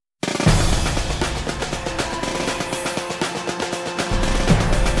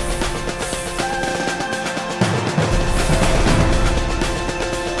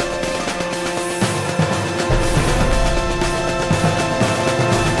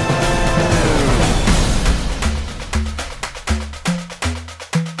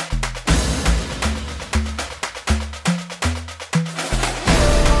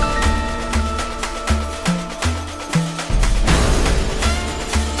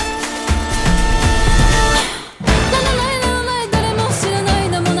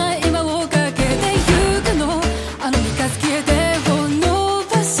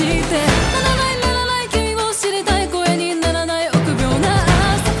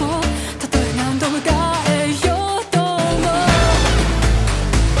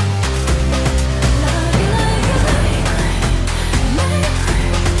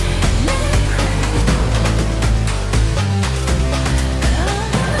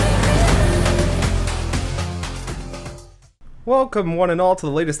Welcome, one and all, to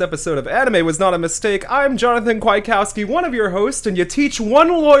the latest episode of Anime Was Not a Mistake. I'm Jonathan Kwiatkowski, one of your hosts, and you teach one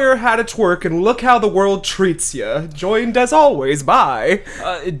lawyer how to twerk, and look how the world treats you. Joined, as always, by...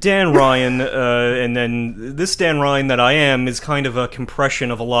 Dan Ryan, and then this Dan Ryan that I am is kind of a compression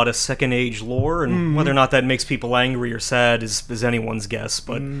of a lot of second-age lore, and whether or not that makes people angry or sad is anyone's guess,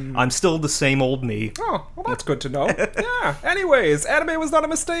 but I'm still the same old me. Oh, well, that's good to know. Yeah, anyways, Anime Was Not a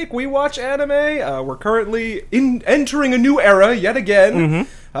Mistake. We watch anime. We're currently entering a new era yet again.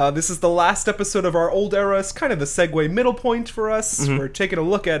 This is the last episode of our old era. It's kind of the segue middle point for us. We're taking a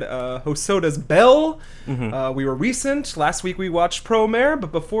look at Hosoda's Bell. We were recent. Last week we watched Promare,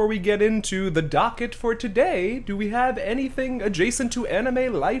 but before we get into the docket for today, do we have anything adjacent to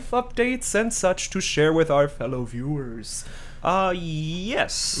anime life updates and such to share with our fellow viewers?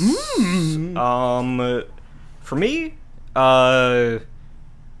 Yes. For me,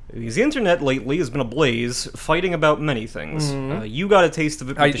 because the internet lately has been ablaze, fighting about many things. You got a taste of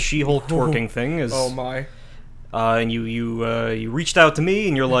it with the She-Hulk twerking thing. Oh my. And you reached out to me,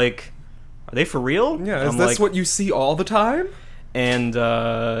 and you're like, are they for real? Yeah, is this what you see all the time? And,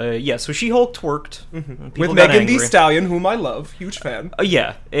 yeah, so She-Hulk twerked. With Megan Thee Stallion, whom I love. Huge fan.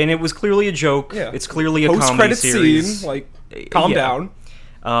 Yeah, and it was clearly a joke. Yeah. It's clearly a comedy post-credit series. Scene, like, calm down.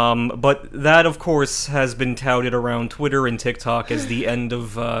 But that, of course, has been touted around Twitter and TikTok as the end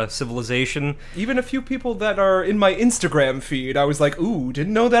of civilization. Even a few people that are in my Instagram feed, I was like, ooh,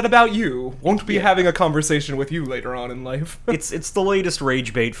 didn't know that about you. Won't be having a conversation with you later on in life. It's the latest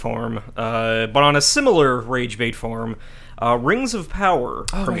rage bait farm, but on a similar rage bait farm, Rings of Power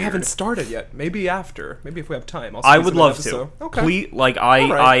premiered. I haven't started yet. Maybe after. Maybe if we have time. I would love to. Okay. Please,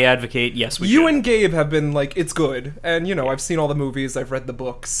 I advocate, yes, we should. You and Gabe have been like, it's good. And, you know, I've seen all the movies, I've read the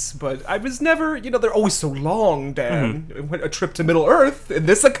books, but I was never, you know, they're always so long, Dan. A trip to Middle-earth in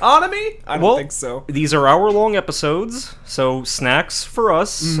this economy? I don't think so. These are hour-long episodes, so snacks for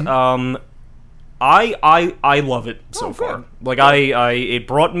us. I love it so far. Good. Like it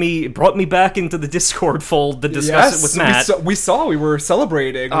brought me back into the Discord fold to discuss it with Matt. We were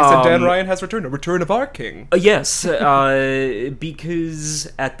celebrating. We said Dan Ryan has returned, a return of our king. Yes,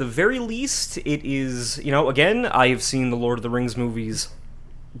 because at the very least it is, you know, again, I have seen the Lord of the Rings movies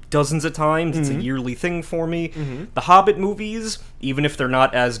dozens of times. It's a yearly thing for me. The Hobbit movies, even if they're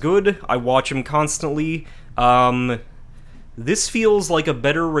not as good, I watch them constantly. This feels like a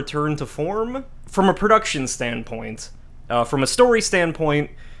better return to form from a production standpoint. From a story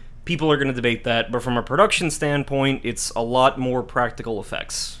standpoint, people are going to debate that, but from a production standpoint, it's a lot more practical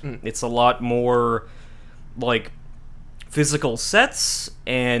effects. It's a lot more, like, physical sets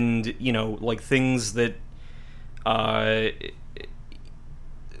and, you know, like, things that, a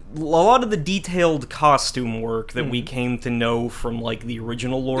lot of the detailed costume work that we came to know from, like, the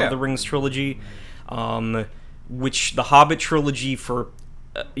original Lord of the Rings trilogy, which the Hobbit trilogy, for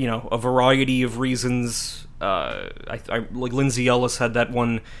you know, a variety of reasons, like Lindsay Ellis had that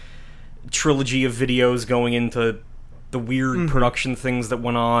one trilogy of videos going into the weird production things that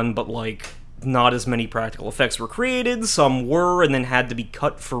went on, but like not as many practical effects were created. Some were, and then had to be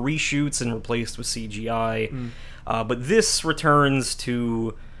cut for reshoots and replaced with CGI. But this returns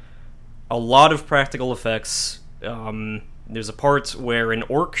to a lot of practical effects. There's a part where an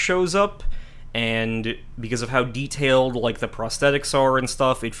orc shows up, and because of how detailed, like, the prosthetics are and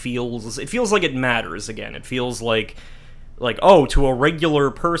stuff, it feels like it matters again. It feels like, oh, to a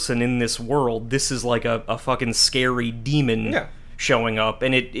regular person in this world, this is like a fucking scary demon showing up,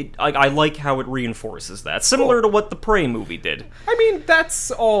 and I like how it reinforces that. Similar to what the Prey movie did. I mean, that's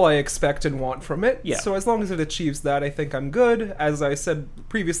all I expect and want from it. Yeah. So as long as it achieves that, I think I'm good. As I said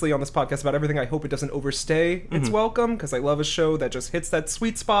previously on this podcast about everything, I hope it doesn't overstay its welcome, because I love a show that just hits that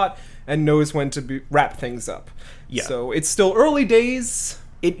sweet spot and knows when to wrap things up. Yeah. So it's still early days.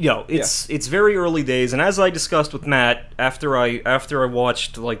 It's very early days, and as I discussed with Matt after I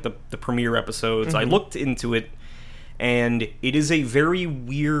watched like the premiere episodes, I looked into it, and it is a very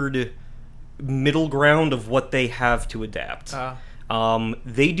weird middle ground of what they have to adapt.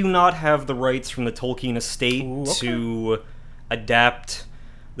 They do not have the rights from the Tolkien estate to adapt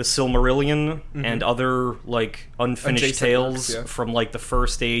the Silmarillion and other, like, unfinished adjacent tales works, from, like, the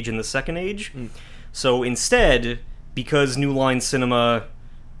First Age and the Second Age. So instead, because New Line Cinema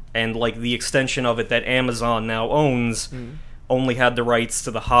and, like, the extension of it that Amazon now owns only had the rights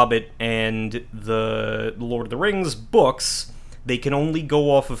to The Hobbit and the Lord of the Rings books, they can only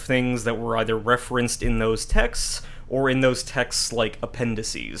go off of things that were either referenced in those texts or in those texts, like,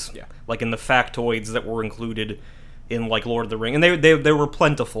 appendices. Yeah. Like in the factoids that were included in, like, Lord of the Rings. And they were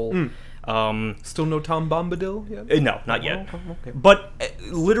plentiful. Still no Tom Bombadil yet? No, not yet. Okay. But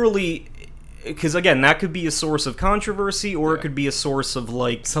literally, because again, that could be a source of controversy, or it could be a source of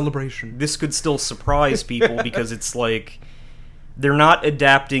like celebration. This could still surprise people because it's like they're not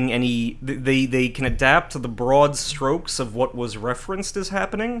adapting any. They can adapt to the broad strokes of what was referenced as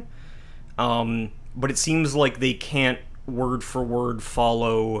happening, but it seems like they can't word for word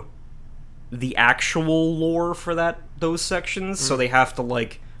follow the actual lore for those sections, so they have to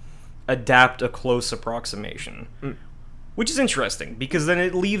like adapt a close approximation. Which is interesting, because then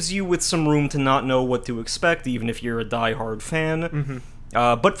it leaves you with some room to not know what to expect, even if you're a die-hard fan.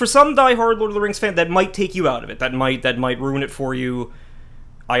 But for some die-hard Lord of the Rings fan, that might take you out of it. That might ruin it for you.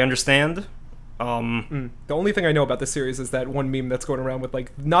 I understand. The only thing I know about this series is that one meme that's going around with,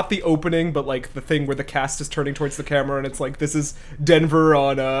 like, not the opening, but, like, the thing where the cast is turning towards the camera, and it's like, this is Denver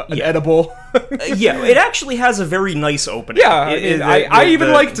on an edible. Yeah, it actually has a very nice opening. Yeah, I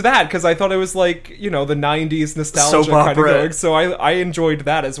even liked that, because I thought it was, like, you know, the 90s nostalgia kind of going, so I enjoyed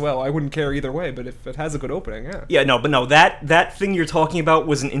that as well. I wouldn't care either way, but if it has a good opening, yeah. Yeah, no, that thing you're talking about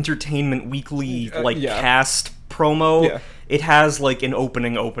was an Entertainment Weekly, cast promo. Yeah. It has, like, an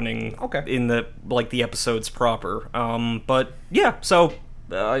opening in the, like, the episodes proper. But, yeah, so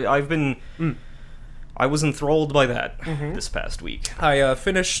I was enthralled by that this past week. I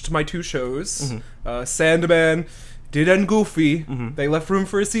finished my 2 shows. Sandman did end goofy. They left room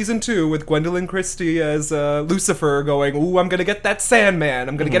for a season 2 with Gwendolyn Christie as Lucifer going, ooh, I'm gonna get that Sandman.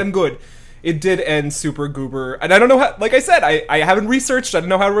 I'm gonna get him good. It did end super goober, and I don't know how, like I said, I haven't researched, I don't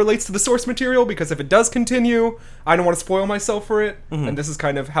know how it relates to the source material, because if it does continue, I don't want to spoil myself for it, and this is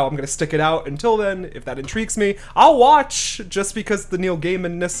kind of how I'm going to stick it out until then. If that intrigues me, I'll watch, just because the Neil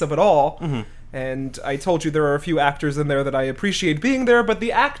Gaiman-ness of it all, and I told you there are a few actors in there that I appreciate being there, but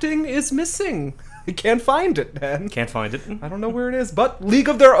the acting is missing. I can't find it, man. Can't find it. I don't know where it is, but League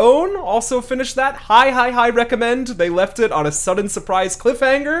of Their Own also finished that. High recommend. They left it on a sudden surprise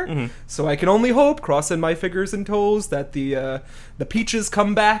cliffhanger, so I can only hope, crossing my fingers and toes, that the Peaches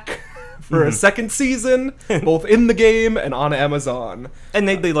come back for a second season, both in the game and on Amazon. And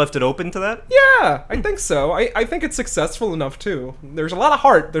they left it open to that? Yeah, I think so. I think it's successful enough, too. There's a lot of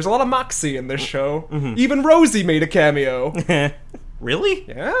heart. There's a lot of moxie in this show. Even Rosie made a cameo. Really?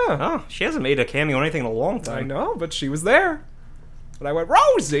 Yeah. Oh, she hasn't made a cameo or anything in a long time. I know, but she was there. But I went,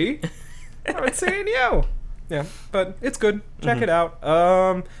 Rosie! I haven't seen you! Yeah, but it's good. Check it out.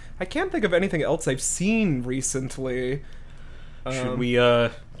 I can't think of anything else I've seen recently. Should we,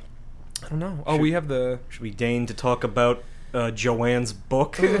 I don't know. Oh, we have the... Should we deign to talk about Joanne's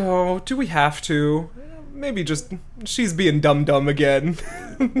book? Oh, do we have to? Maybe just... She's being dumb again.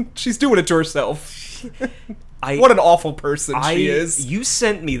 She's doing it to herself. What an awful person she is. You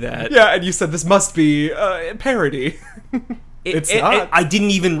sent me that. Yeah, and you said this must be a parody. It's not. I didn't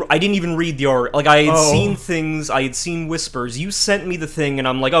even read the art. Like, I had seen things, I had seen whispers. You sent me the thing, and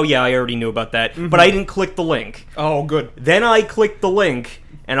I'm like, oh yeah, I already knew about that. But I didn't click the link. Oh, good. Then I clicked the link,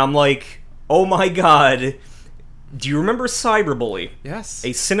 and I'm like, oh my god. Do you remember Cyberbully? Yes. A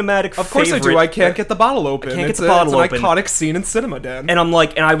cinematic favorite. Of course I do. I can't get the bottle open. It's an iconic scene in cinema, Dan. And I'm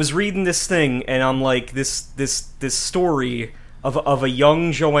like, and I was reading this thing, and I'm like, this story of a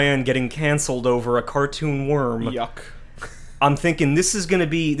young Joanne getting canceled over a cartoon worm. Yuck. I'm thinking this is gonna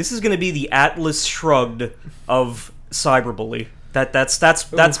be the Atlas Shrugged of Cyberbully.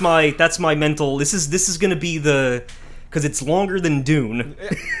 That's my mental. This is gonna be the, because it's longer than Dune.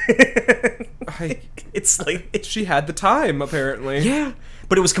 It's like she had the time, apparently. Yeah,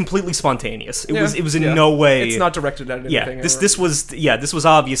 but it was completely spontaneous. It was in no way. It's not directed at anything. Yeah, this was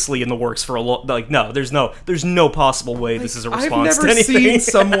obviously in the works for a lot. Like, no, there's no possible way this is a response to anything. I've never seen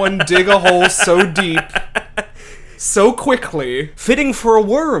someone dig a hole so deep, so quickly. Fitting for a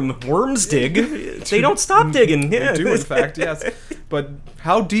worm. Worms dig. They don't stop digging. Yeah. They do, in fact, yes. But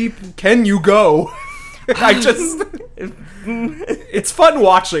how deep can you go? It's fun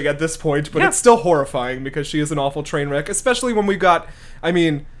watching at this point, but it's still horrifying because she is an awful train wreck, especially when we've got,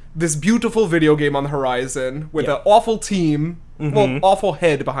 this beautiful video game on the horizon with an awful team, well, awful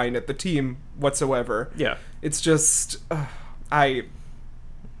head behind it, the team whatsoever. Yeah. It's just, I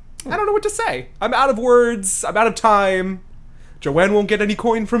don't know what to say. I'm out of words, I'm out of time. Joanne won't get any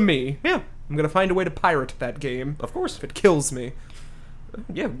coin from me. Yeah. I'm gonna find a way to pirate that game. Of course. If it kills me.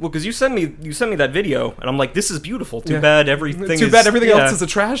 Yeah, well, because you sent me that video, and I'm like, this is beautiful. Too bad everything else is a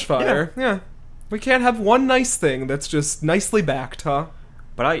trash fire. Yeah. We can't have one nice thing that's just nicely backed, huh?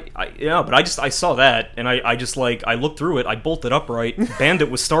 But I saw that, and I looked through it, I bolted upright,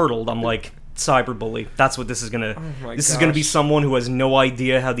 Bandit was startled, I'm like, Cyberbully, that's what this is gonna, is gonna be someone who has no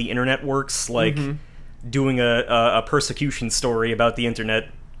idea how the internet works, like, doing a persecution story about the internet,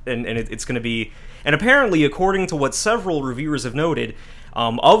 and it's gonna be, and apparently, according to what several reviewers have noted,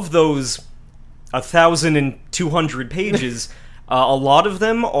 of those 1,200 pages, a lot of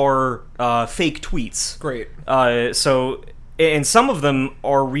them are fake tweets. Great. And some of them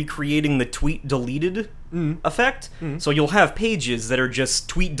are recreating the tweet deleted effect. So you'll have pages that are just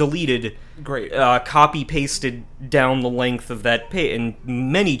tweet deleted, Great. Copy pasted down the length of that page, and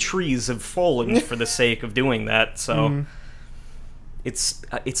many trees have fallen for the sake of doing that. So it's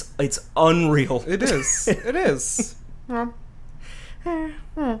unreal. It is. It is. What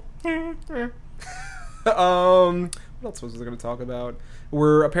else was I going to talk about?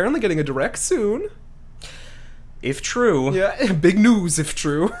 We're apparently getting a direct soon. If true, Yeah, big news if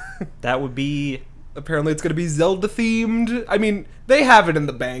true. that would be... Apparently it's going to be Zelda themed. I mean, they have it in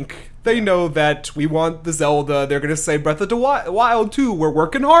the bank. They know that we want the Zelda. They're going to say Breath of the Wild 2. We're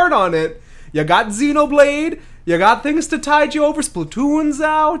working hard on it. You got Xenoblade. You got things to tide you over. Splatoon's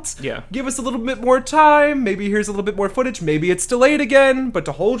out. Yeah. Give us a little bit more time. Maybe here's a little bit more footage. Maybe it's delayed again. But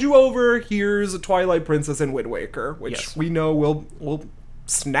to hold you over, here's a Twilight Princess and Wind Waker, which we know will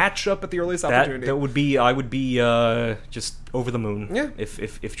snatch up at the earliest opportunity. That would be... I would be just over the moon. Yeah.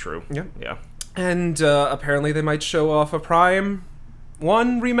 If true. Yeah. Yeah. And apparently they might show off a Prime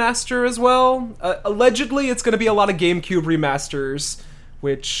 1 remaster as well. Allegedly, it's going to be a lot of GameCube remasters,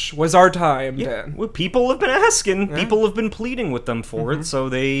 which was our time, Dan. Well, people have been asking. Yeah. People have been pleading with them for it, so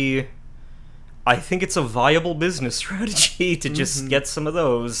they... I think it's a viable business strategy to just get some of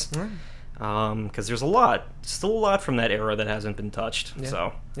those. Because there's still a lot from that era that hasn't been touched. Yeah.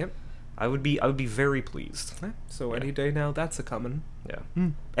 So I would be very pleased. So any day now, that's a coming. Yeah.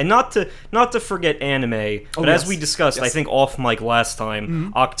 And not to forget anime, but as we discussed, I think off mic last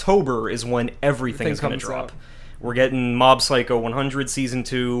time, October is when everything is going to drop. Out. We're getting Mob Psycho 100 Season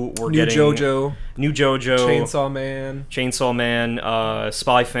 2. We're getting New JoJo. Chainsaw Man.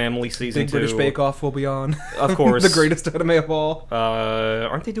 Spy Family Season 2. Big British Bake Off will be on. Of course. The greatest anime of all.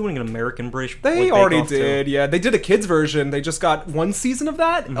 Aren't they doing an American British They already did, yeah. They did a kids version. They just got one season of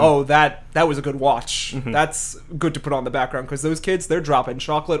that. Oh, that was a good watch. That's good to put on the background, because those kids, they're dropping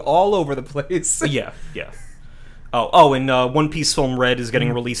chocolate all over the place. Yeah. Oh, and One Piece Film Red is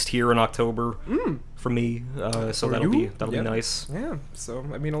getting released here in October for me, so that'll be nice. Yeah, so,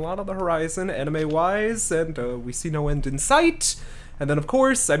 I mean, a lot on the horizon, anime-wise, and we see no end in sight. And then, of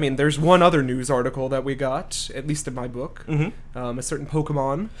course, I mean, there's one other news article that we got, at least in my book, a certain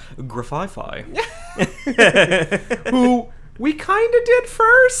Pokemon. Grafify. Who... we kind of did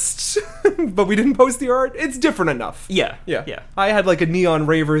first, but we didn't post the art. It's different enough. Yeah. I had like a neon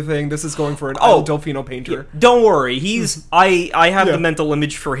raver thing. This is going for an Isle Delfino painter. Yeah. Don't worry. He's I have the mental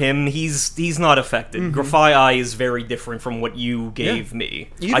image for him. He's not affected. Grafify is very different from what you gave me.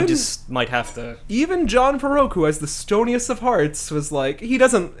 I just might have to... Even John Farroque, who has the stoniest of hearts, was like, he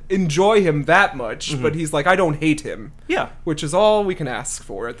doesn't enjoy him that much, but he's like, I don't hate him. Yeah. Which is all we can ask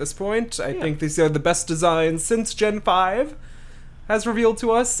for at this point. I think these are the best designs since Gen 5. Has revealed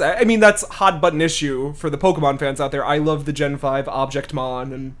to us. I mean, that's a hot button issue for the Pokemon fans out there. I love the Gen 5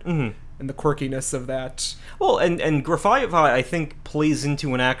 Objectmon and the quirkiness of that. Well, and Grafify, I think, plays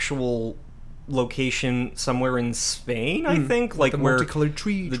into an actual location somewhere in Spain, I think, like the where multicolored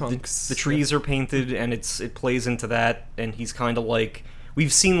tree trunks. The trees are painted, and it plays into that, and he's kind of like...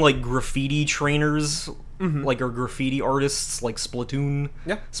 We've seen, like, graffiti trainers... like, or graffiti artists, like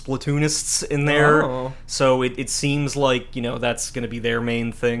Splatoonists in there. Oh. So it seems like, you know, that's going to be their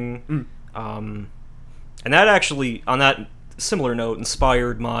main thing. And that actually, on that similar note,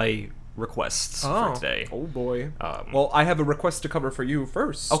 inspired my requests for today. Oh, boy. Well, I have a request to cover for you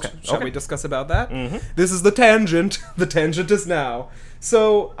first. Okay. Shall we discuss about that? This is the tangent. The tangent is now.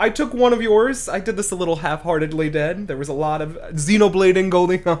 So, I took one of yours. I did this a little half-heartedly, Dan. There was a lot of Xenoblading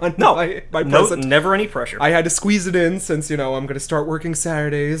going on. My present. Never any pressure. I had to squeeze it in since, you know, I'm going to start working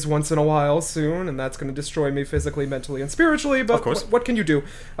Saturdays once in a while soon, and that's going to destroy me physically, mentally, and spiritually, but of course. What can you do?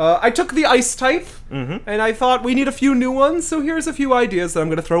 I took the ice type, and I thought we need a few new ones, so here's a few ideas that I'm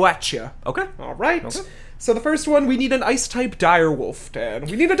going to throw at you. Okay. All right. Okay. So the first one, we need an ice-type direwolf, Dan.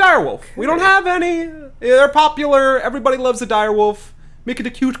 We need a direwolf. We don't have any. They're popular. Everybody loves a direwolf. Make it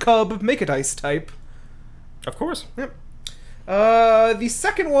a cute cub. Make it ice-type. Of course. Yep. The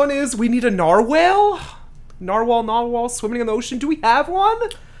second one is we need a narwhal. Narwhal swimming in the ocean. Do we have one?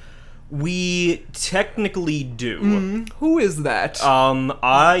 We technically do. Who is that?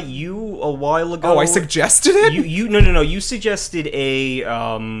 You a while ago. Oh, I suggested it. No. You suggested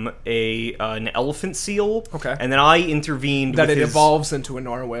an elephant seal. Okay. And then I intervened. That it evolves into a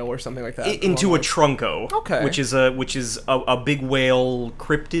narwhal or something like that. Into a trunco. Okay. Which is a big whale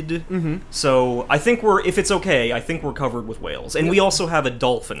cryptid. So I think if it's okay, I think we're covered with whales, and we also have a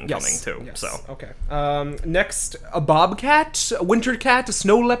dolphin coming too. Yes. So okay. Next, a bobcat, a winter cat, a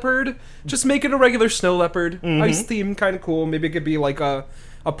snow leopard. just make it a regular snow leopard. Ice theme, kind of cool. Maybe it could be like a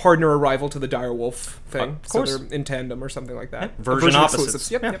partner or rival to the direwolf thing. Of course. So they're in tandem or something like that. Version opposites.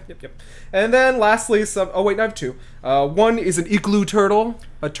 exclusives. Yep, Yeah. yep. And then lastly, I have two. One is an igloo turtle.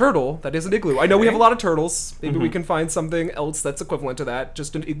 A turtle that is an igloo. I know we have a lot of turtles. Maybe we can find something else that's equivalent to that.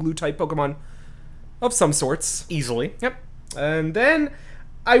 Just an igloo type Pokemon of some sorts. Easily. Yep. And then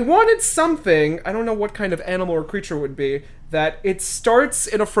I wanted something, I don't know what kind of animal or creature it would be, that it starts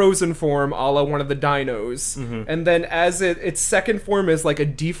in a frozen form a la one of the dinos, and then as its second form is like a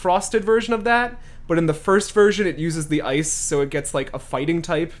defrosted version of that, but in the first version it uses the ice, so it gets like a fighting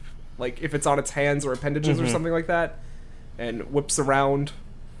type, like if it's on its hands or appendages or something like that, and whips around.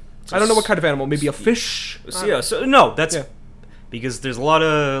 I don't know what kind of animal, maybe a fish? That's... Yeah. Because there's a lot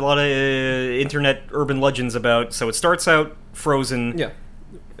of internet urban legends about, so it starts out frozen. Yeah.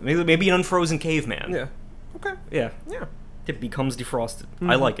 Maybe an unfrozen caveman. Yeah. Okay. Yeah. Yeah. It becomes defrosted.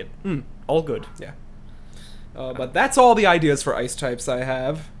 I like it. All good. Yeah. But that's all the ideas for ice types I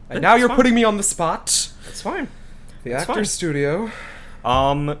have. And now you're putting me on the spot. That's fine. The Actors Studio.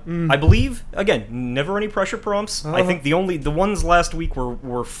 I believe, again, never any pressure prompts. I think the ones last week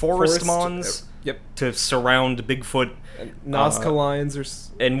were forest mons. Yep. To surround Bigfoot. And Nazca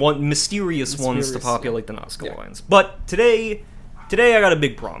lions and one mysterious ones to populate the Nazca lines. But today I got a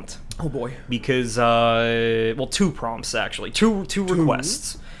big prompt. Oh boy. Because two prompts actually. Two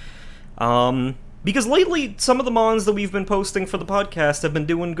requests. Because lately some of the mons that we've been posting for the podcast have been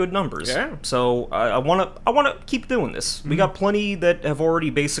doing good numbers. Yeah. So I want to keep doing this. We got plenty that have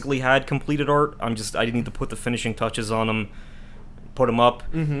already basically had completed art. I need to put the finishing touches on them, put them up.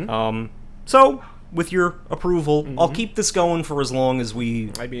 So with your approval, I'll keep this going for as long as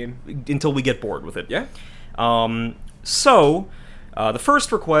until we get bored with it. Yeah. So the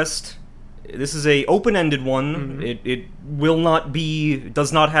first request, this is a open-ended one. It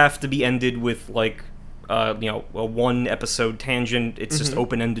does not have to be ended with like a one episode tangent. It's just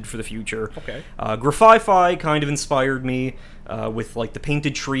open-ended for the future. Okay. Graffi kind of inspired me with like the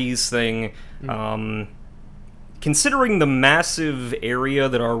painted trees thing. Considering the massive area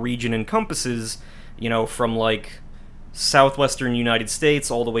that our region encompasses, from like southwestern United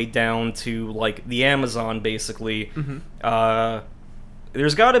States all the way down to like the Amazon, basically,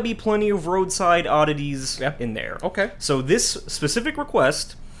 there's got to be plenty of roadside oddities in there. Okay. So this specific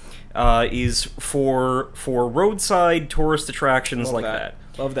request is for roadside tourist attractions that.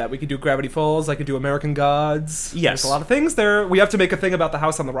 Love that. We could do Gravity Falls. I could do American Gods. Yes. There's a lot of things there. We have to make a thing about the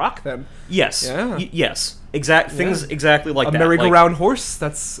House on the Rock, then. Yes. Yeah. Yes. Things exactly like that. A merry-go-round horse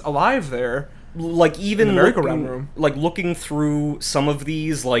that's alive there. Like even merry-go-round room. Like looking through some of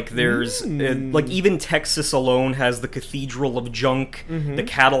these, like there's like even Texas alone has the Cathedral of Junk, the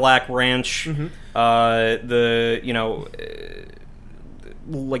Cadillac Ranch, like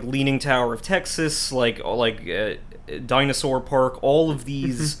Leaning Tower of Texas, like Dinosaur Park, all of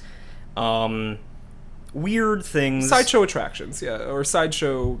these weird things. Sideshow attractions, or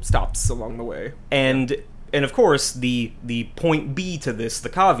sideshow stops along the way. And of course, the point B to this, the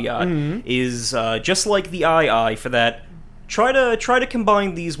caveat, is just like the II for that, try to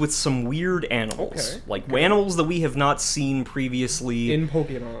combine these with some weird animals. Animals that we have not seen previously. In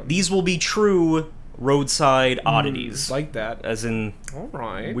Pokemon. These will be true roadside oddities. Like that. As in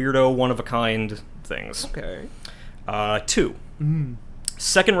alright. Weirdo, one-of-a-kind things. Okay. 2.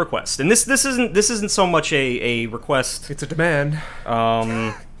 Second request. And this isn't so much a request. It's a demand.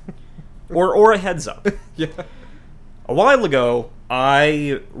 Or a heads up. Yeah. A while ago,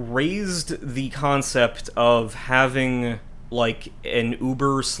 I raised the concept of having like an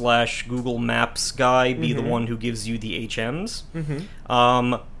Uber/Google Maps guy be the one who gives you the HMs.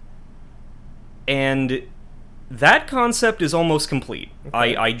 And that concept is almost complete.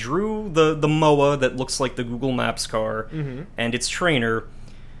 Okay. I drew the MOA that looks like the Google Maps car and its trainer,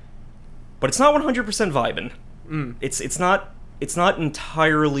 but it's not 100% vibing. It's not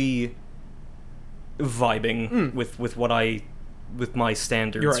entirely vibing with my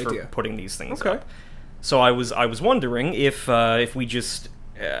standards for putting these things up. So I was wondering if we just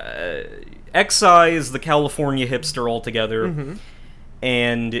excise the California hipster altogether,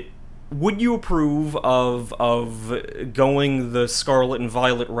 and would you approve of going the Scarlet and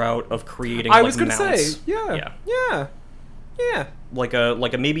Violet route of creating? I was gonna say, yeah. Like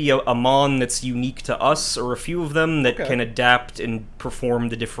a maybe a mon that's unique to us, or a few of them that can adapt and perform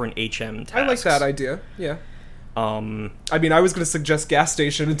the different HM tasks. I like that idea. Yeah. I mean, I was going to suggest gas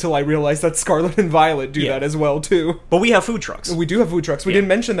station until I realized that Scarlet and Violet do that as well, too. But we have food trucks. We do have food trucks. We didn't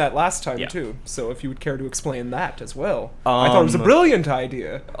mention that last time, too. So if you would care to explain that as well. I thought it was a brilliant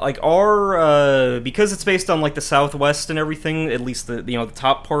idea. Like, our, because it's based on, like, the Southwest and everything, at least the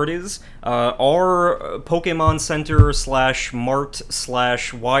top part is, our Pokemon Center / Mart /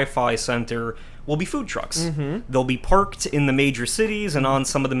 Wi-Fi Center will be food trucks. They'll be parked in the major cities and on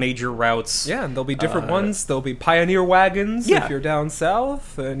some of the major routes. Yeah, and there'll be different ones. There'll be Pioneer wagons if you're down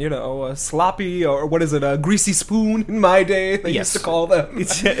south, and, a sloppy, or what is it, a greasy spoon in my day, they used to call them.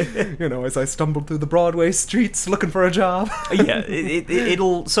 As I stumbled through the Broadway streets looking for a job.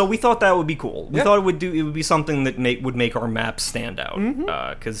 It'll... So we thought that would be cool. We thought it would be something that would make our map stand out.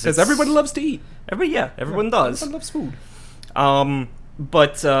 Because everybody loves to eat. Everyone does. Everyone loves food.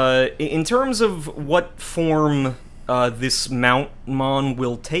 But in terms of what form this Mountmon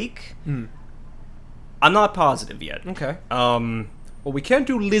will take, I'm not positive yet. Okay. Well, we can't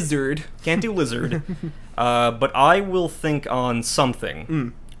do lizard. Can't do lizard. But I will think on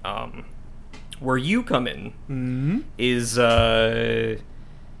something. Where you come in is, because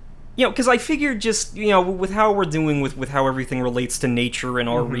I figured just, with how we're doing with how everything relates to nature in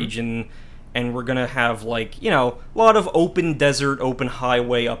our region, and we're gonna have, like, a lot of open desert, open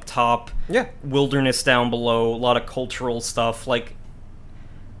highway up top, wilderness down below, a lot of cultural stuff, like,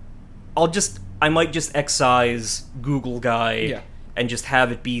 I might just excise Google Guy and just have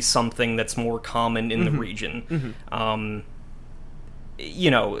it be something that's more common in the region.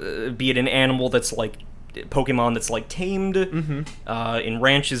 Be it an animal that's, like, Pokemon that's, like, tamed in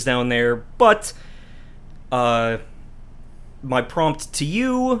ranches down there, but, my prompt to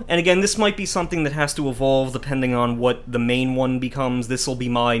you, and again, this might be something that has to evolve depending on what the main one becomes. This will be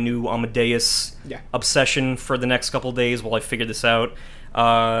my new Amadeus obsession for the next couple days while I figure this out.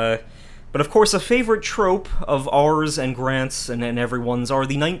 But of course, a favorite trope of ours and Grant's and everyone's are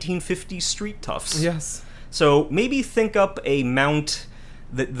the 1950s street toughs. Yes. So maybe think up a mount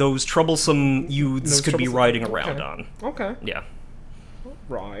that those troublesome youths could be riding around on. Okay. Yeah.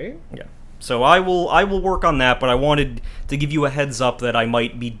 Right. Yeah. So I will work on that, but I wanted to give you a heads up that I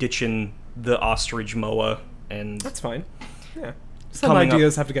might be ditching the ostrich moa, and that's fine. Yeah. Some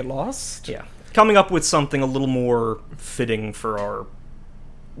ideas have to get lost. Yeah. Coming up with something a little more fitting for our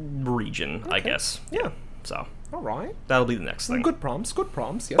region, I guess. Yeah. So. All right. That'll be the next thing. Good prompts.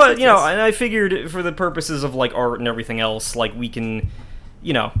 Yes, but and I figured for the purposes of, like, art and everything else, like, we can,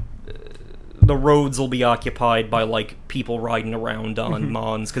 the roads will be occupied by, like, people riding around on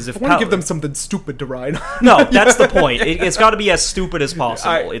Mons, because if I want to give them something stupid to ride on. No, that's the point. It's got to be as stupid as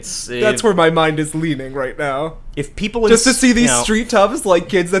possible. That's where my mind is leaning right now. If people just to see these street toughs, like,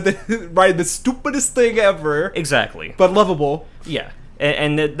 kids that ride the stupidest thing ever. Exactly. But lovable. Yeah.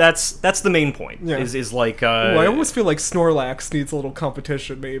 And that's the main point. Yeah. Is like. I almost feel like Snorlax needs a little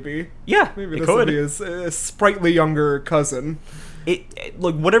competition. Maybe. Yeah. Maybe this would be his sprightly younger cousin.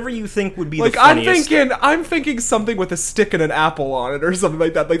 Like, whatever you think would be, like, the funniest. I'm thinking something with a stick and an apple on it or something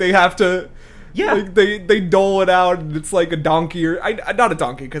like that. Like, they have to. Yeah. Like, they dole it out, and it's like a donkey, or not a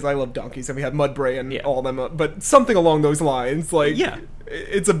donkey, because I love donkeys and we have Mudbray and all of them, but something along those lines. Like,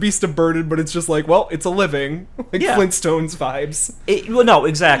 it's a beast of burden, but it's just like, well, it's a living, like Flintstones vibes. Well, no,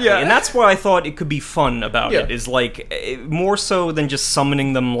 exactly, and that's why I thought it could be fun about it. Is like more so than just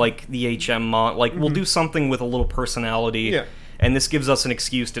summoning them like the HM mod. Like, we'll do something with a little personality. Yeah. And this gives us an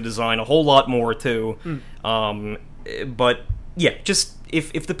excuse to design a whole lot more too. But yeah, just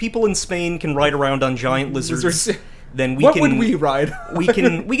if the people in Spain can ride around on giant lizards, then we what can. What would we ride? we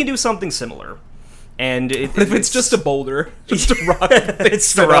can do something similar. And if it's just a boulder, just a rock,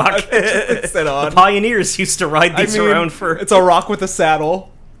 it's the rock. The pioneers used to ride these around for. It's a rock with a saddle.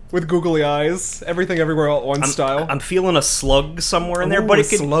 With googly eyes, everything everywhere all at once style. I'm feeling a slug somewhere in there, but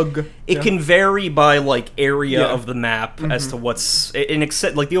it can vary by, like, area of the map as to what's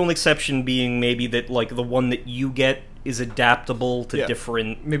like the only exception being maybe that, like, the one that you get is adaptable to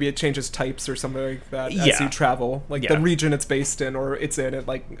different. Maybe it changes types or something like that as you travel. Like the region it's based in or it's in, it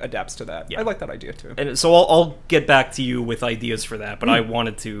like adapts to that. I like that idea too. And so I'll get back to you with ideas for that, but I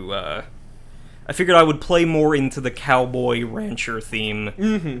wanted to. I figured I would play more into the cowboy rancher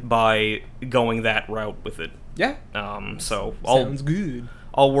theme by going that route with it. Yeah. So sounds good.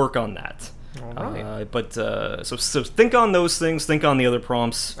 I'll work on that. All right. But so think on those things. Think on the other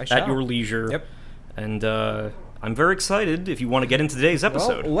prompts at your leisure. Yep. And I'm very excited if you want to get into today's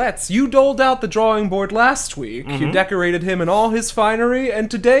episode. Well, let's. You doled out the drawing board last week. You decorated him in all his finery,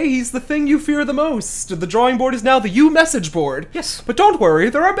 and today he's the thing you fear the most. The drawing board is now the you message board. Yes. But don't worry,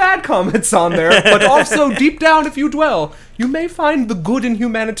 there are bad comments on there, but also deep down if you dwell, you may find the good in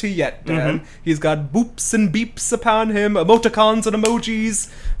humanity yet, Dan. He's got boops and beeps upon him, emoticons and emojis,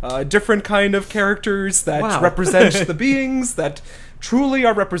 different kind of characters that represent the beings that truly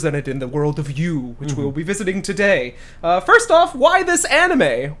are represented in the world of you, which we'll be visiting today. First off, why this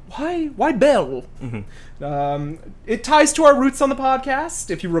anime? Why Belle? It ties to our roots on the podcast.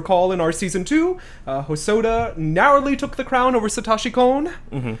 If you recall, in our season 2, Hosoda narrowly took the crown over Satoshi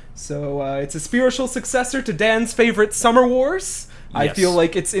Kon. So it's a spiritual successor to Dan's favorite Summer Wars. I feel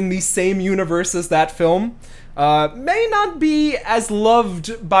like it's in the same universe as that film. May not be as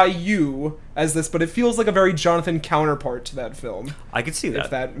loved by you as this, but it feels like a very Jonathan counterpart to that film. I could see that.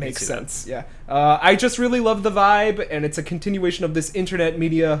 If that makes sense, yeah. I just really love the vibe, and it's a continuation of this Internet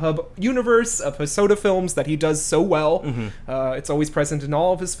Media Hub universe of Hosoda films that he does so well. It's always present in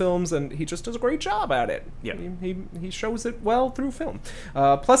all of his films, and he just does a great job at it. Yeah. He shows it well through film.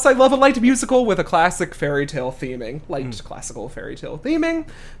 Plus, I love a light musical with a classic fairy tale theming. Light classical fairy tale theming.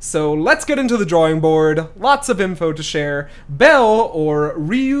 So let's get into the drawing board. Lots of info to share. Belle, or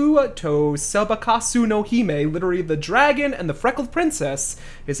Ryu to Sabakasu no Hime, literally the dragon and the freckled princess,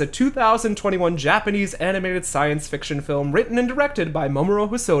 is a 2021 Japanese animated science fiction film written and directed by Mamoru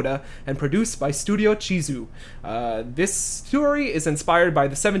Hosoda and produced by Studio Chizu. This story is inspired by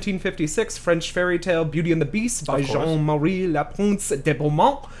the 1756 French fairy tale Beauty and the Beast by Jean-Marie Laponce de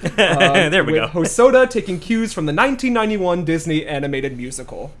Beaumont. There we go. With Hosoda taking cues from the 1991 Disney animated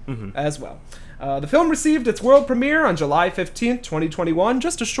musical as well. The film received its world premiere on July 15th, 2021,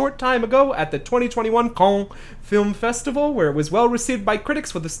 just a short time ago at the 2021 Cannes Film Festival, where it was well received by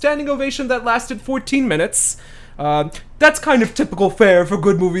critics with a standing ovation that lasted 14 minutes. That's kind of typical fare for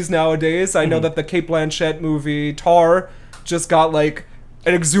good movies nowadays. I know that the Cate Blanchett movie, Tar, just got, like,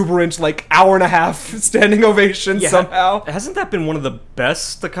 an exuberant, like, hour and a half standing ovation somehow. Hasn't that been one of the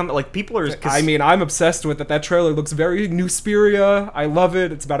best to come? Like, people are... I mean, I'm obsessed with it. That trailer looks very Newsperia. I love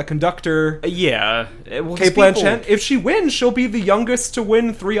it. It's about a conductor. Yeah. Well, Cate Blanchett, if she wins, she'll be the youngest to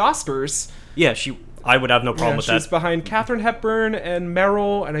win 3 Oscars. Yeah, I would have no problem with that. She's behind Katharine Hepburn and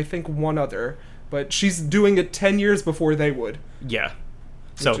Meryl, and I think one other. But she's doing it 10 years before they would. Yeah.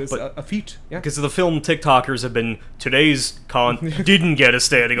 Which is a feat, yeah. Because the film TikTokers have been, today's Con didn't get a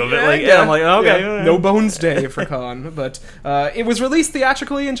standing ovation. I'm like, okay. No bones day for Con. But it was released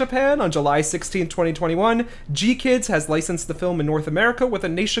theatrically in Japan on July 16, 2021. G-Kids has licensed the film in North America with a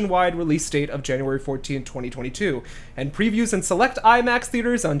nationwide release date of January 14, 2022. And previews in select IMAX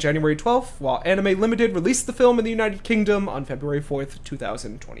theaters on January 12th, while Anime Limited released the film in the United Kingdom on February 4th,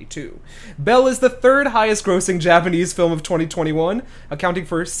 2022. Belle is the third highest grossing Japanese film of 2021, accounting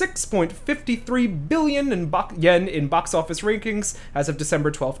for 6.53 billion yen in box office rankings as of December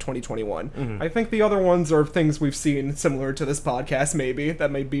 12, 2021. I think the other ones are things we've seen similar to this podcast, maybe.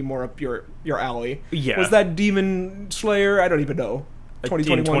 That may be more up your alley. Yeah. Was that Demon Slayer? I don't even know.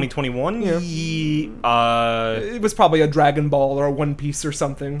 2021? 2021? Yeah. It was probably a Dragon Ball or a One Piece or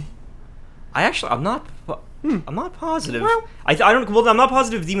something. I'm not positive. Well, I'm not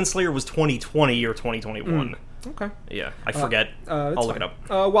positive if Demon Slayer was 2020 or 2021. Okay. Yeah, I forget. I'll look it up.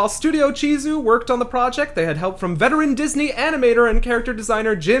 While Studio Chizu worked on the project, they had help from veteran Disney animator and character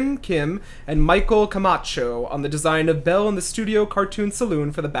designer Jim Kim and Michael Camacho on the design of Belle and the Studio Cartoon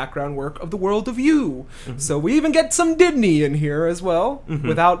Saloon for the background work of The World of You. So we even get some Disney in here as well,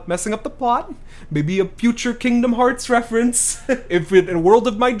 without messing up the plot. Maybe a future Kingdom Hearts reference, if in a World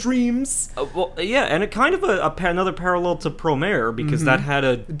of My Dreams. Well, yeah, and it kind of another parallel to Promare, because that had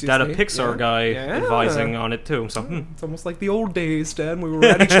a Pixar guy advising on it too. So, It's almost like the old days, Dan. We were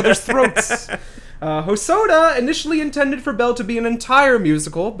at each other's throats. Hosoda initially intended for Belle to be an entire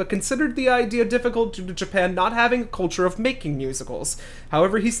musical, but considered the idea difficult due to Japan not having a culture of making musicals.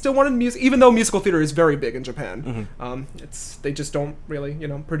 However, he still wanted music, even though musical theater is very big in Japan. They just don't really,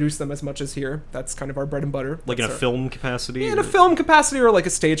 produce them as much as here. That's kind of our bread and butter. Like in a film capacity? Yeah, in a film capacity or like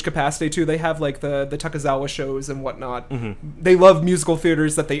a stage capacity too. They have like the Takazawa shows and whatnot. They love musical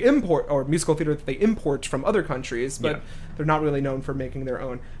theaters that they import, or musical theater that they import from other countries, but they're not really known for making their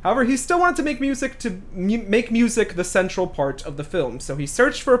own. However, he still wanted to make music the central part of the film, so he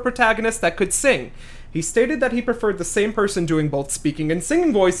searched for a protagonist that could sing. He stated that he preferred the same person doing both speaking and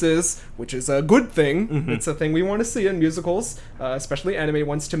singing voices, which is a good thing. It's a thing we want to see in musicals, especially anime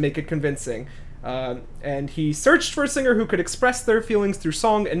ones, to make it convincing. And he searched for a singer who could express their feelings through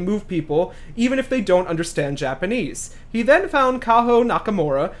song and move people, even if they don't understand Japanese. He then found Kaho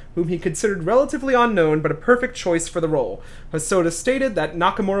Nakamura, whom he considered relatively unknown but a perfect choice for the role. Hosoda stated that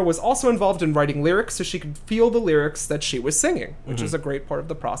Nakamura was also involved in writing lyrics so she could feel the lyrics that she was singing, which is a great part of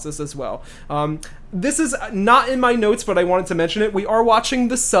the process as well. This is not in my notes, but I wanted to mention it. We are watching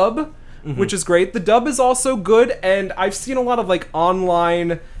the sub, which is great. The dub is also good, and I've seen a lot of like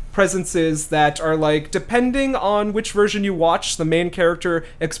online presences that are like, depending on which version you watch, the main character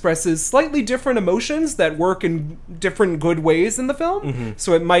expresses slightly different emotions that work in different good ways in the film.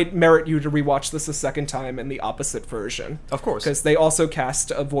 So it might merit you to rewatch this a second time in the opposite version. Of course. Because they also cast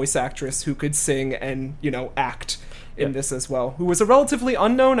a voice actress who could sing and, act in this as well, who was a relatively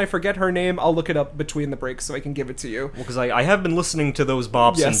unknown. I forget her name. I'll look it up between the breaks so I can give it to you. Well, because I have been listening to those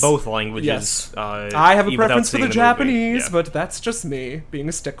bops in both languages. Yes. I have a preference for the Japanese, but that's just me being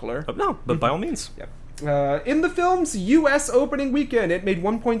a stickler. No, but by all means. In the film's U.S. opening weekend, it made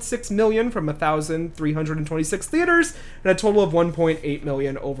 $1.6 million from 1,326 theaters and a total of $1.8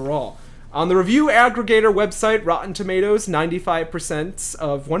 million overall. On the review aggregator website Rotten Tomatoes, 95%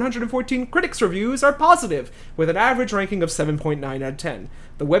 of 114 critics' reviews are positive, with an average ranking of 7.9 out of 10.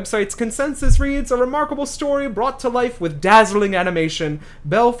 The website's consensus reads, "A remarkable story brought to life with dazzling animation.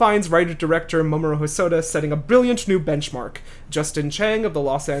 Bell finds writer-director Mamoru Hosoda setting a brilliant new benchmark." Justin Chang of the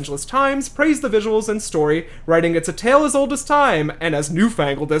Los Angeles Times praised the visuals and story, writing, "It's a tale as old as time and as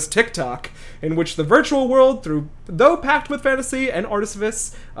newfangled as TikTok, in which the virtual world, though packed with fantasy and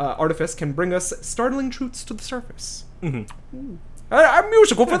artifice, can bring us startling truths to the surface." A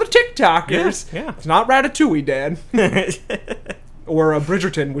musical for the TikTokers. Yeah. It's not Ratatouille, Dad. Or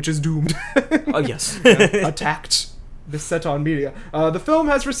Bridgerton, which is doomed. Oh, yes. Attacked. This set on media. The film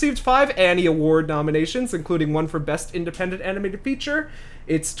has received 5 Annie Award nominations, including one for Best Independent Animated Feature.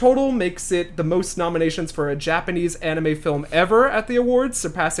 Its total makes it the most nominations for a Japanese anime film ever at the awards,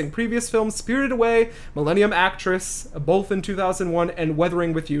 surpassing previous films Spirited Away, Millennium Actress, both in 2001, and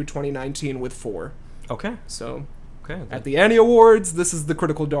Weathering with You 2019 with 4. Okay. So, Okay. at the Annie Awards, this is the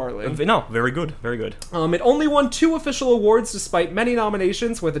critical darling. No, very good, very good. It only won 2 official awards despite many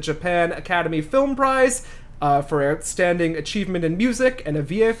nominations, with a Japan Academy Film Prize for Outstanding Achievement in Music and a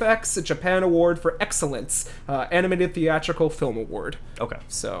VFX Japan Award for Excellence, Animated Theatrical Film Award. Okay.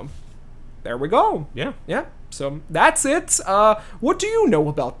 So, there we go. Yeah. Yeah, so that's it. What do you know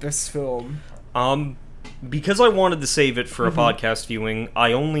about this film? Because I wanted to save it for a podcast viewing,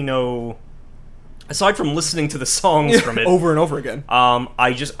 I only know, aside from listening to the songs from it over and over again,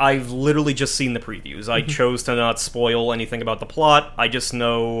 I've literally just seen the previews. I chose to not spoil anything about the plot. I just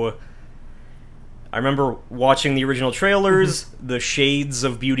know, I remember watching the original trailers, the shades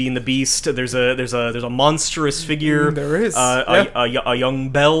of Beauty and the Beast. There's a monstrous figure. There is. A young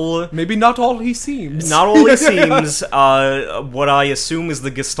Belle. Maybe not all he seems. Not all he seems. What I assume is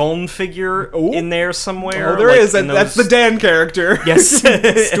the Gaston figure in there somewhere. Oh, there is, and that's the Dan character. Yes.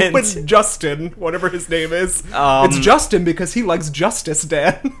 Stupid Justin, whatever his name is. It's Justin because he likes justice,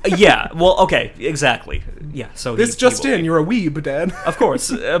 Dan. Yeah, well, okay, exactly. Yeah, so this Justin, you're a weeb, Dan. Of course,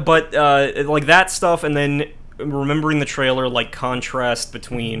 but like that stuff, and then remembering the trailer, like contrast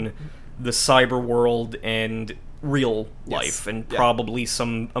between the cyber world and real life, and probably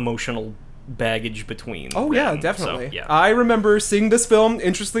some emotional baggage between them. Yeah, definitely. So, yeah. I remember seeing this film,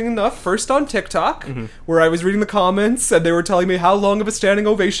 interestingly enough, first on TikTok, where I was reading the comments, and they were telling me how long of a standing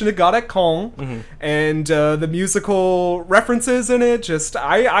ovation it got at Caen, and the musical references in it,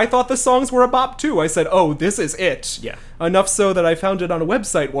 I thought the songs were a bop too. I said, oh, this is it. Yeah. Enough so that I found it on a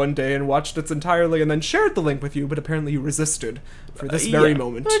website one day and watched it entirely and then shared the link with you, but apparently you resisted for this very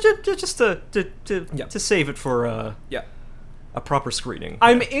moment. Just to save it for a proper screening.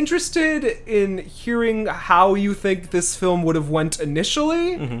 I'm interested in hearing how you think this film would have went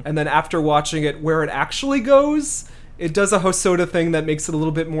initially, and then after watching it, where it actually goes. It does a Hosoda thing that makes it a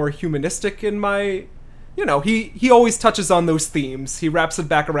little bit more humanistic in my... he always touches on those themes. He wraps it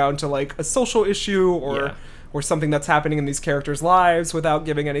back around to, like, a social issue or something that's happening in these characters' lives without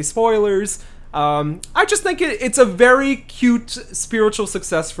giving any spoilers. I just think it's a very cute spiritual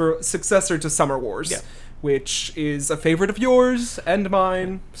successor to Summer Wars. Yeah. Which is a favorite of yours and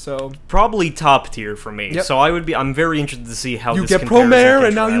mine, so... Probably top tier for me, so I'm very interested to see how you this get compares Promare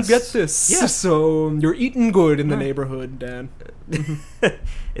and now you get this. Yeah. So you're eating good in the neighborhood, Dan.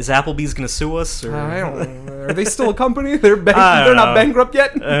 Is Applebee's gonna sue us? Or? I don't know. Are they still a company? They're not bankrupt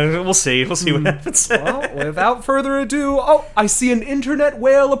yet? We'll see. We'll see what happens. Well, without further ado, I see an internet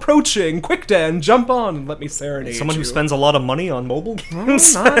whale approaching. Quick, Dan, jump on and let me serenade Someone you. who spends a lot of money on mobile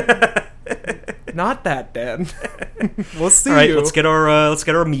games? Not that, Dan. We'll see All right, you. let's get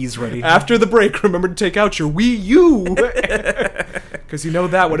our Mii's ready. After the break, remember to take out your Wii U. Because you know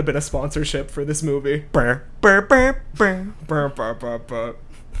that would have been a sponsorship for this movie. Brr, brr, brr, brr. Brr, brr, brr, brr.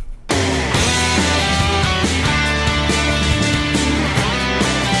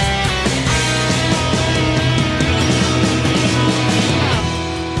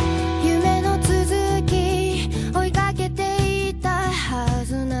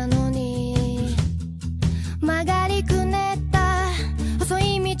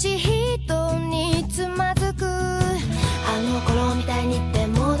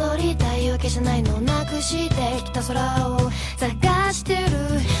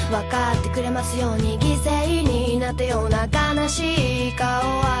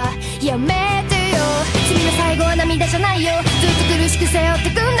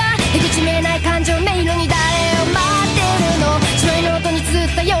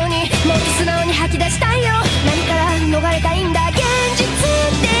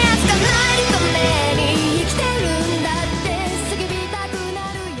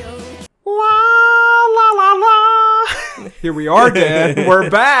 Here we are, Dan. We're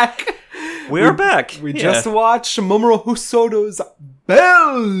back. We are back. We just watched Mamoru Hosoda's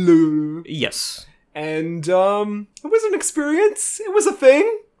Belle. Yes. And, it was an experience. It was a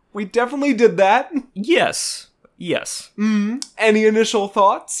thing. We definitely did that. Yes. Any initial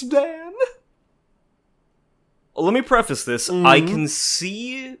thoughts, Dan? Let me preface this. I can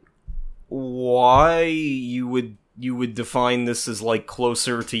see why you would define this as like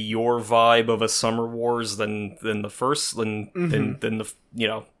closer to your vibe of a Summer Wars than the first than the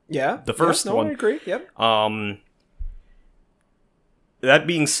the first one. I agree. Yep. That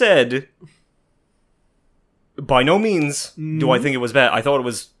being said, by no means do I think it was bad. I thought it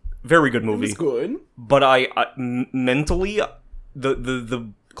was a very good movie. It was good. But mentally,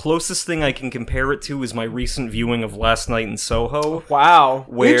 the closest thing I can compare it to is my recent viewing of Last Night in Soho. Wow.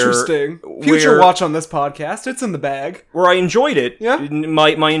 Interesting. Future watch on this podcast. It's in the bag. Where I enjoyed it. Yeah.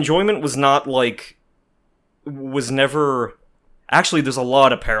 My enjoyment was not like... was never... Actually, there's a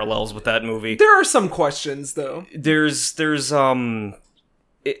lot of parallels with that movie. There are some questions, though. There's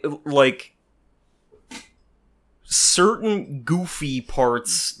like... certain goofy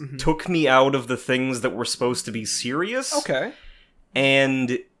parts took me out of the things that were supposed to be serious. Okay.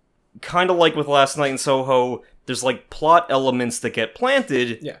 And kind of like with Last Night in Soho, there's like plot elements that get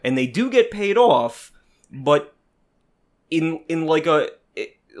planted, and they do get paid off, but in like a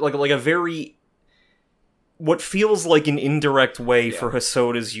very what feels like an indirect way for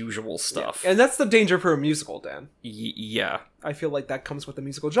Hosoda's usual stuff. Yeah. And that's the danger for a musical, Dan. Yeah. I feel like that comes with the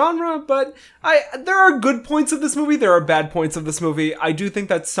musical genre, but there are good points of this movie, there are bad points of this movie. I do think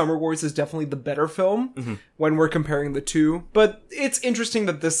that Summer Wars is definitely the better film when we're comparing the two, but it's interesting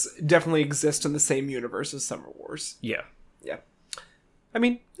that this definitely exists in the same universe as Summer Wars. Yeah. Yeah. I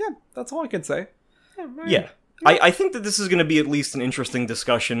mean, yeah, that's all I can say. Yeah. I think that this is going to be at least an interesting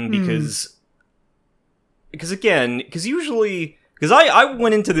discussion because usually... Because I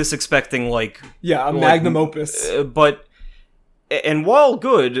went into this expecting, like... Yeah, a magnum opus. But... And while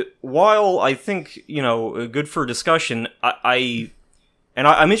I think, good for discussion,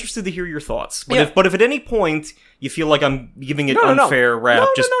 I'm interested to hear your thoughts. But if at any point you feel like I'm giving it unfair rap,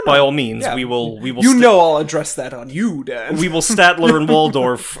 by all means, we will. I'll address that on you, Dan. We will Statler and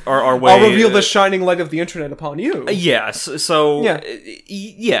Waldorf our way. I'll reveal the shining light of the internet upon you. Yes. So I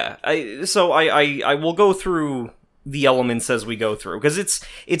will go through the elements as we go through because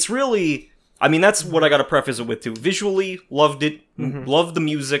it's really. I mean, that's what I gotta preface it with, too. Visually, loved it. Loved the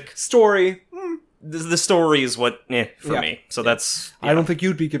music. Story. The story is what, for me. So that's... Yeah. I don't think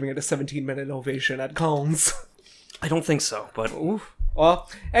you'd be giving it a 17-minute ovation at Cannes. I don't think so, but... Oof. Well,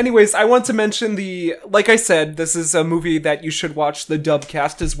 anyways, I want to mention like I said, this is a movie that you should watch the dub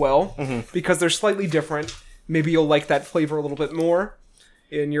cast as well, because they're slightly different. Maybe you'll like that flavor a little bit more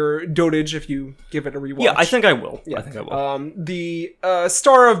in your dotage if you give it a rewatch. Yeah, I think I will. Yeah. The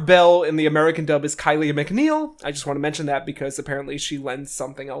star of Belle in the American dub is Kylie McNeil. I just want to mention that because apparently she lends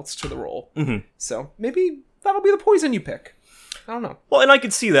something else to the role. So maybe that'll be the poison you pick. I don't know. Well, and I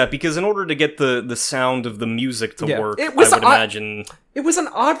could see that because in order to get the sound of the music to work, I would imagine... It was an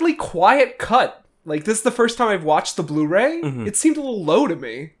oddly quiet cut. Like, this is the first time I've watched the Blu-ray. It seemed a little low to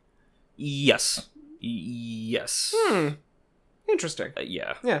me. Yes. Interesting.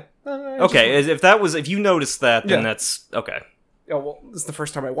 Yeah. Okay, if you noticed that, then that's okay. Oh, well, this is the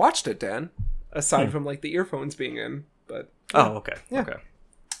first time I watched it, Dan. Aside from, like, the earphones being in, but... Oh, okay. Yeah. Okay.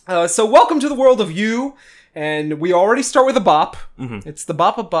 So welcome to the world of you, and we already start with a bop. It's the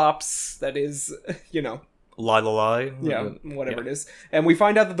bop of bops that is, Lie. Yeah, whatever it is. And we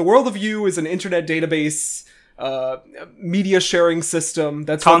find out that the world of you is an internet database media sharing system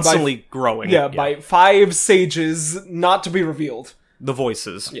that's constantly growing. by 5 sages not to be revealed. The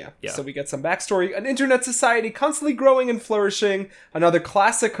voices. Yeah. So we get some backstory. An internet society constantly growing and flourishing. Another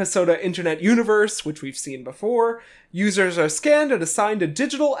classic Hosoda internet universe, which we've seen before. Users are scanned and assigned a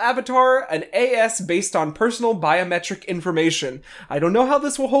digital avatar, an AS based on personal biometric information. I don't know how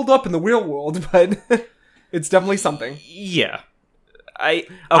this will hold up in the real world, but it's definitely something. Yeah. I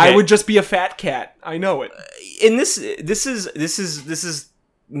would just be a fat cat. I know it. In this is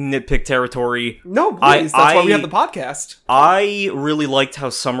nitpick territory. No, please. That's why we have the podcast. I really liked how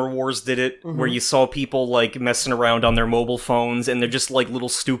Summer Wars did it, where you saw people like messing around on their mobile phones, and they're just like little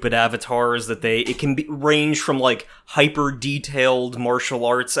stupid avatars that it can range from like hyper detailed martial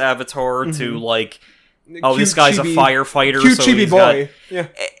arts avatar to like, oh, this guy's a firefighter, cute so chibi boy. Yeah,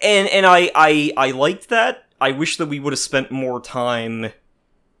 and I liked that. I wish that we would have spent more time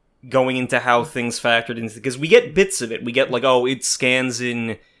going into how things factored into, because we get bits of it. We get like, oh, it scans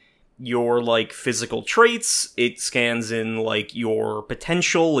in your like physical traits, it scans in like your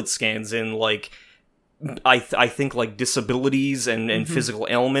potential, it scans in like I think like disabilities and physical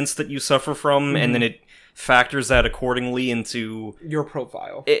ailments that you suffer from, and then it factors that accordingly into your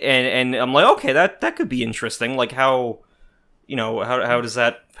profile. And I'm like, okay, that could be interesting. Like how does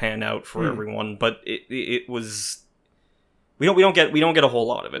that pan out for everyone? But it was. We don't get a whole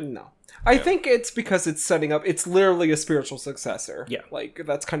lot of it. No. I think it's because it's setting up, it's literally a spiritual successor. Yeah. Like,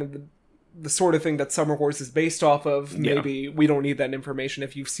 that's kind of the sort of thing that Summer Wars is based off of. Maybe we don't need that information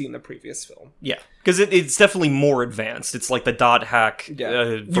if you've seen the previous film. Yeah. Because it's definitely more advanced. It's like the dot hack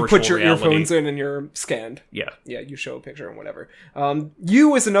you put your earphones in and you're scanned. Yeah. Yeah, you show a picture and whatever.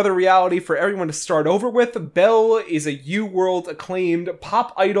 You is another reality for everyone to start over with. Belle is a U-World acclaimed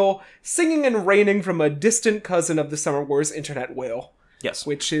pop idol, singing and reigning from a distant cousin of the Summer Wars internet whale. Yes.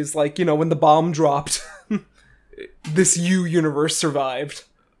 Which is like, when the bomb dropped, this universe survived.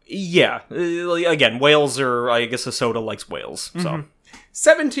 Yeah. Again, whales are, I guess Hosoda likes whales, so.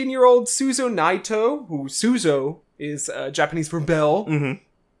 17-year-old Suzo Naito, who Suzo is Japanese for Belle,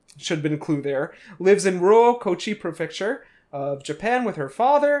 should have been a clue there, lives in rural Kochi Prefecture of Japan with her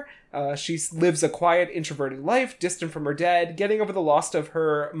father. She lives a quiet, introverted life, distant from her dad, getting over the loss of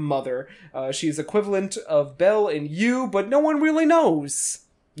her mother. She is equivalent of Belle in You, but no one really knows.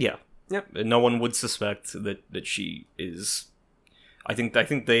 Yeah. Yep. No one would suspect that she is. I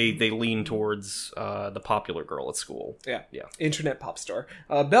think they lean towards the popular girl at school. Yeah. Internet pop star.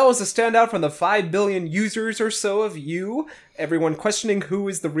 Belle is a standout from the 5 billion users or so of You. Everyone questioning who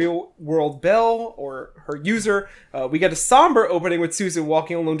is the real world Belle or her user. We get a somber opening with Suzu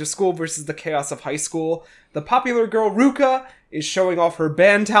walking alone to school versus the chaos of high school. The popular girl Ruka is showing off her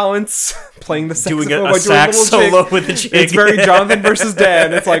band talents, playing the saxophone doing by sax doing a little solo jig. with a jig. It's very Jonathan versus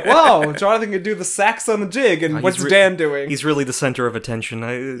Dan. It's like, wow, Jonathan can do the sax on the jig, and what's Dan doing? He's really the center of attention.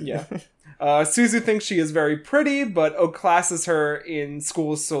 Yeah. Suzu thinks she is very pretty, but outclasses her in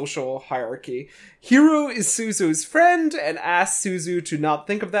school's social hierarchy. Hiru is Suzu's friend and asks Suzu to not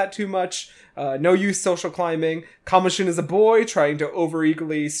think of that too much. No use social climbing. Kamashin is a boy trying to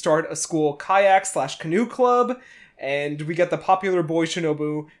overeagerly start a school kayak/canoe club. And we get the popular boy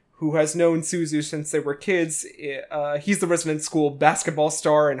Shinobu, who has known Suzu since they were kids. He's the resident school basketball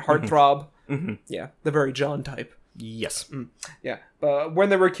star and heartthrob. Yeah, the very John type. Yes. Yeah. When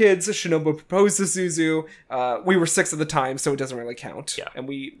they were kids, Shinobu proposed to Suzu. We were 6 at the time, so it doesn't really count. Yeah. And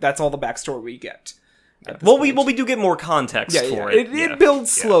that's all the backstory we get. We do get more context for it. It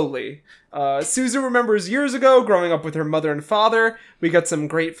builds slowly. Suzu remembers years ago growing up with her mother and father. We got some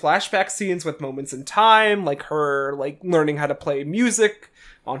great flashback scenes with moments in time, like her learning how to play music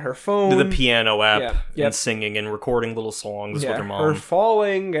on her phone, the piano app, and singing and recording little songs with her mom. Her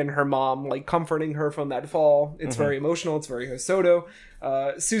falling and her mom comforting her from that fall. It's very emotional. It's very Hosoda.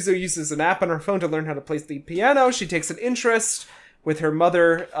 Suzu uses an app on her phone to learn how to play the piano. She takes an interest with her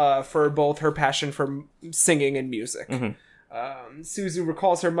mother for both her passion for singing and music. Suzu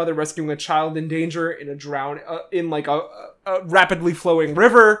recalls her mother rescuing a child in danger in a rapidly flowing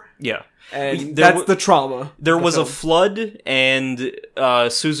river. Yeah. And that's the trauma. There was a flood, and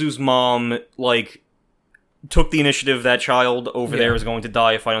Suzu's mom, took the initiative. That child over there is going to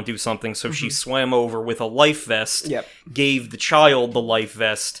die if I don't do something, so she swam over with a life vest, gave the child the life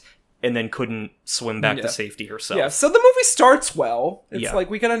vest, and then couldn't swim back to safety herself. Yeah, so the movie starts well. It's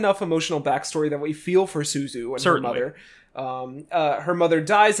we get enough emotional backstory that we feel for Suzu and her mother. Her mother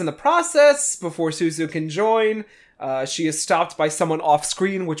dies in the process before Suzu can join. She is stopped by someone off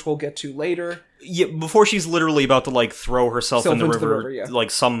screen, which we'll get to later. Yeah, before she's literally about to, like, throw herself in the into river, yeah.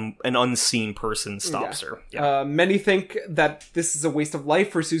 like, an unseen person stops her. Yeah. Many think that this is a waste of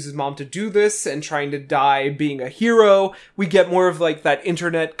life for Suzu's mom to do this, and trying to die being a hero. We get more of, like, that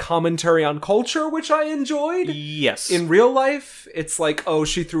internet commentary on culture, which I enjoyed. Yes. In real life, it's like, oh,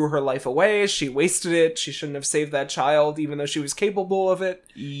 she threw her life away, she wasted it, she shouldn't have saved that child, even though she was capable of it.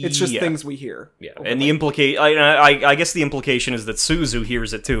 It's just things we hear. Yeah, and the I guess the implication is that Suzu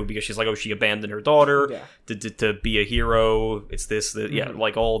hears it too, because she's like, oh, she abandoned her daughter to be a hero. It's this,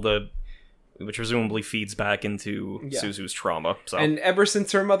 like all the, which presumably feeds back into Suzu's trauma. So. And ever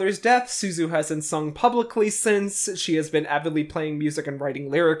since her mother's death, Suzu hasn't sung publicly since. She has been avidly playing music and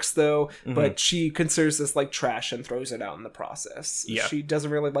writing lyrics, though, but she considers this like trash and throws it out in the process. Yeah. She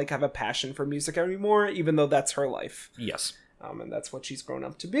doesn't really like have a passion for music anymore, even though that's her life. Yes. And that's what she's grown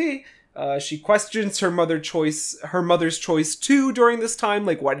up to be. She questions her mother's choice too during this time.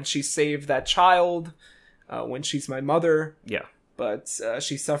 Like, why did she save that child when she's my mother? Yeah. But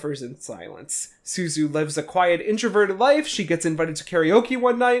she suffers in silence. Suzu lives a quiet, introverted life. She gets invited to karaoke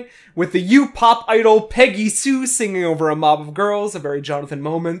one night with the U-pop idol Peggy Sue singing over a mob of girls. A very Jonathan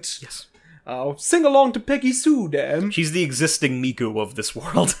moment. Yes. Sing along to Peggy Sue, Dan. She's the existing Miku of this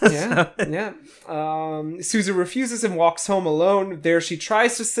world. Yeah. Suzu refuses and walks home alone. There she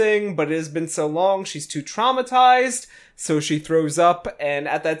tries to sing, but it has been so long she's too traumatized, so she throws up, and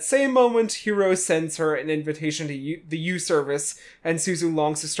at that same moment, Hiro sends her an invitation to the U service, and Suzu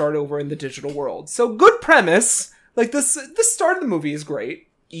longs to start over in the digital world. So good premise. Like, this start of the movie is great.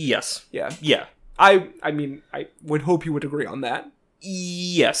 Yes. Yeah. Yeah. I mean, I would hope you would agree on that.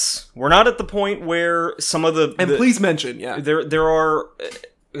 Yes. We're not at the point where some of the... And please mention, There are...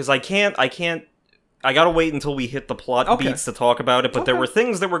 Because I gotta wait until we hit the plot beats to talk about it, but there were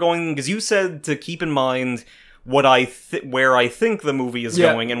things that were going... Because you said to keep in mind what where I think the movie is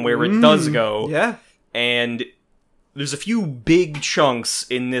going and where it does go. Yeah. And there's a few big chunks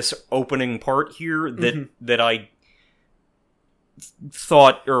in this opening part here that I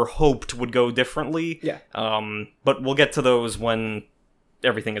thought or hoped would go differently. Yeah. But we'll get to those when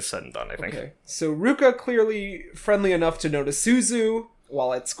everything is said and done, I think. Okay. So Ruka clearly friendly enough to notice Suzu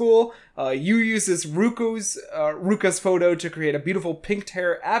while at school. Yu uses Ruka's photo to create a beautiful pink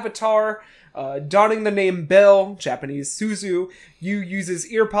hair avatar. Donning the name Belle, Japanese Suzu, Yu uses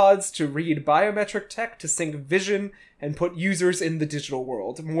earpods to read biometric tech to sync vision and put users in the digital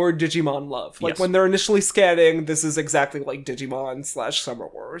world. More Digimon love. Like, when they're initially scanning, this is exactly like Digimon / Summer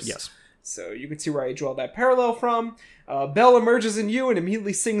Wars. Yes. So you can see where I draw that parallel from. Belle emerges in Yu and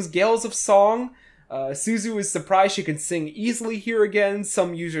immediately sings gales of song. Suzu is surprised she can sing easily here again.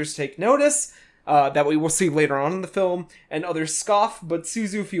 Some users take notice, that we will see later on in the film, and others scoff, but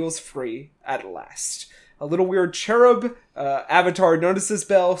Suzu feels free at last. A little weird cherub avatar notices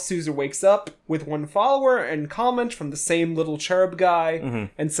Belle. Suzu wakes up with one follower and comment from the same little cherub guy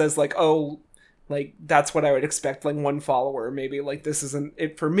and says, like, oh, like, that's what I would expect, like, one follower. Maybe, like, this isn't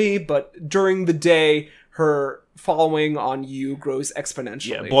it for me, but during the day, her following on Yu grows exponentially.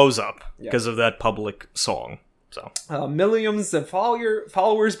 Yeah, it blows up because of that public song. So millions of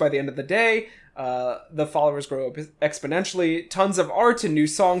followers by the end of the day. The followers grow up exponentially. Tons of art and new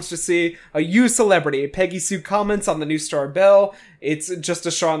songs to see. A Yu celebrity. Peggy Sue comments on the new star Belle. It's just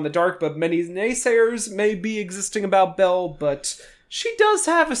a shot in the dark, but many naysayers may be existing about Belle, but she does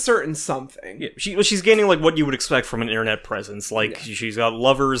have a certain something. Yeah, she's gaining, like, what you would expect from an internet presence. Like, she's got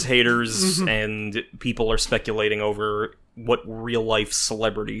lovers, haters, and people are speculating over what real-life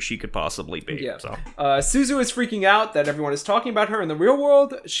celebrity she could possibly be. Yeah. So. Suzu is freaking out that everyone is talking about her in the real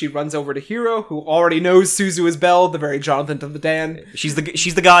world. She runs over to Hiro, who already knows Suzu is Belle, the very Jonathan to the Dan. She's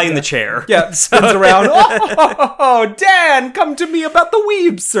the guy in the chair. Yeah, spins around. Oh, Dan, come to me about the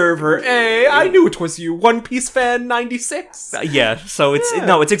Weeb server. Hey, I knew it was you, One Piece fan 96. So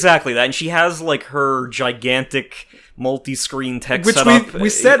it's exactly that. And she has, like, her gigantic multi-screen tech which setup. we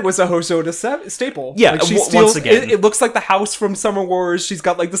said was a Hosoda staple. Yeah, like, she once again. It looks like the house from Summer Wars. She's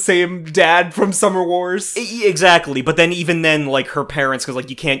got, like, the same dad from Summer Wars. Exactly, but then even then, like, her parents, because, like,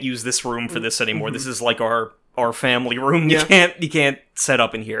 you can't use this room for this anymore. This is, like, our family room. You can't set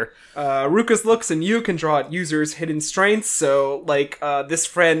up in here. Ruka's looks and Yu can draw out users' hidden strengths, so, like, this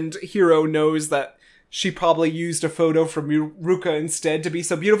friend, Hiro, knows that she probably used a photo from Ruka instead to be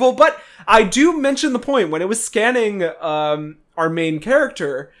so beautiful. But I do mention the point, when it was scanning our main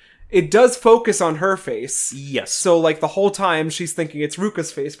character, it does focus on her face. Yes. So, like, the whole time she's thinking it's Ruka's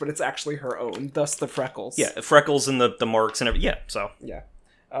face, but it's actually her own, thus the freckles. Yeah, the freckles and the marks and everything. Yeah, so. Yeah.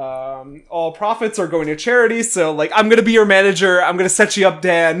 All profits are going to charity, so, like, I'm gonna be your manager, I'm gonna set you up,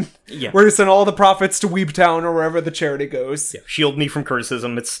 Dan. Yeah. We're gonna send all the profits to Weebtown or wherever the charity goes. Yeah, shield me from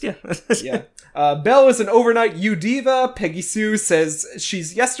criticism, it's, Yeah. Belle is an overnight U diva. Peggy Sue says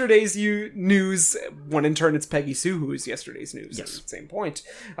she's yesterday's news, when in turn it's Peggy Sue who is yesterday's news. Yes. At the same point.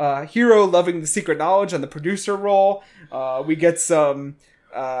 Hero loving the secret knowledge and the producer role. We get some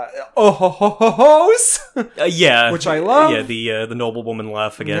oh-ho-ho-ho-hos. Yeah. Which I love. Yeah, the noblewoman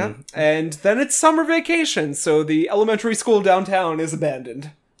laugh again. Yeah. And then it's summer vacation, so the elementary school downtown is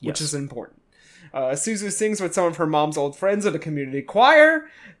abandoned, which is important. Suzu sings with some of her mom's old friends at a community choir.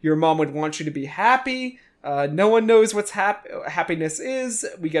 Your mom would want you to be happy. No one knows what happiness is.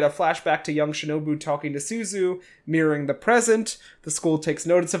 We get a flashback to young Shinobu talking to Suzu, mirroring the present. The school takes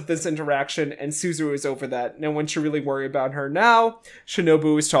notice of this interaction, and Suzu is over that. No one should really worry about her now.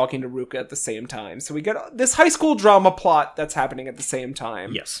 Shinobu is talking to Ruka at the same time. So we get this high school drama plot that's happening at the same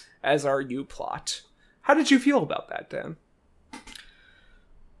time as our U plot. How did you feel about that, Dan?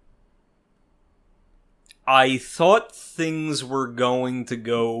 I thought things were going to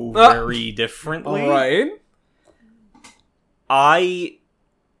go very differently. Alright.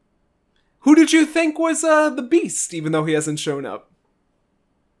 Who did you think was the Beast, even though he hasn't shown up?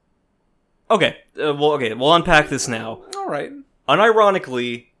 Okay, we'll unpack this now. Alright.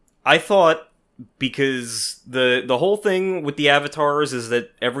 Unironically, I thought, because the whole thing with the avatars is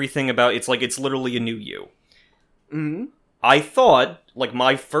that everything about it's literally a new you. Mm-hmm. I thought,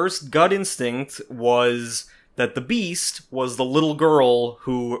 my first gut instinct was that the Beast was the little girl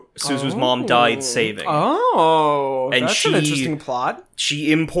who Suzu's mom died saving. Oh, and that's an interesting plot.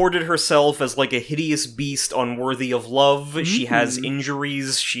 She imported herself as, a hideous beast unworthy of love. Mm-hmm. She has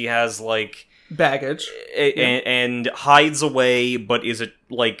injuries. She has, baggage. And hides away, but is it,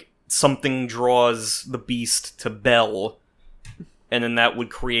 something draws the Beast to Belle. And then that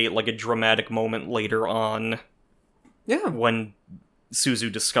would create, a dramatic moment later on. Yeah. When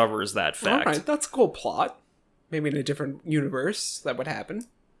Suzu discovers that fact. Alright, that's a cool plot. Maybe in a different universe that would happen.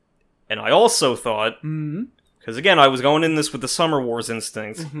 And I also thought, because again, I was going in this with the Summer Wars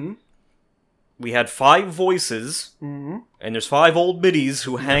instinct, we had 5 voices, and there's 5 old biddies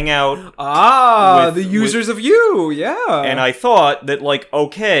who hang out. The users of you, yeah. And I thought that,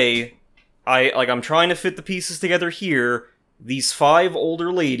 okay, I'm trying to fit the pieces together here. These 5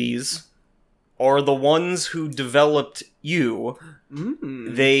 older ladies are the ones who developed you.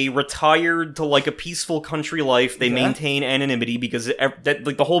 They retired to a peaceful country life. They maintain anonymity because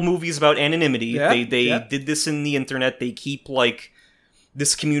the whole movie is about anonymity. They did this in the internet. They keep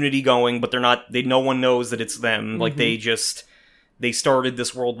this community going, but no one knows that it's them. They started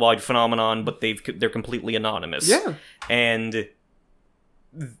this worldwide phenomenon, but they're completely anonymous. Yeah. And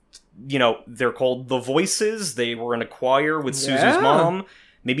they're called the Voices. They were in a choir with Suzu's mom.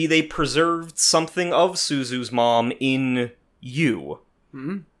 Maybe they preserved something of Suzu's mom in you.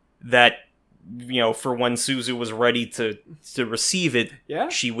 That, for when Suzu was ready to receive it,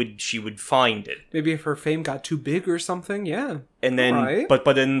 she would find it. Maybe if her fame got too big or something, And then, but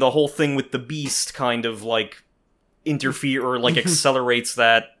then the whole thing with the Beast kind of, interfere or, accelerates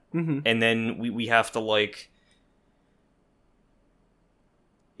that. And then we have to,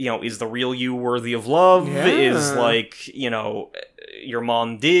 is the real you worthy of love? Is, your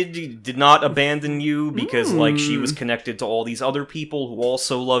mom did not abandon you because, she was connected to all these other people who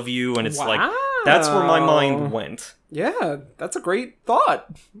also love you, and it's that's where my mind went. Yeah, that's a great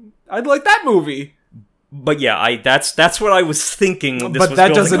thought. I'd like that movie. But yeah, that's what I was thinking. But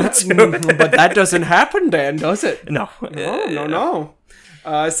that doesn't happen, Dan, does it? No. No.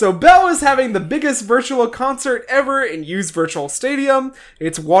 So Belle is having the biggest virtual concert ever in U's Virtual Stadium.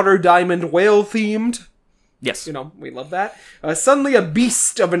 It's Water Diamond Whale themed. Yes. We love that. Suddenly a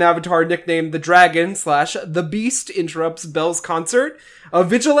beast of an avatar nicknamed the Dragon / the Beast interrupts Belle's concert. A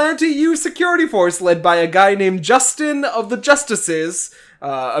vigilante U security force led by a guy named Justin of the Justices,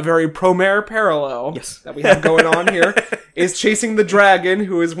 a very Promare parallel that we have going on here, is chasing the dragon,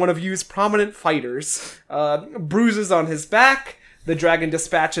 who is one of U's prominent fighters. Bruises on his back. The dragon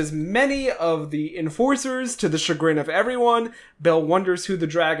dispatches many of the enforcers to the chagrin of everyone. Belle wonders who the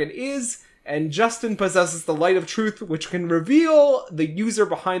dragon is, and Justin possesses the light of truth, which can reveal the user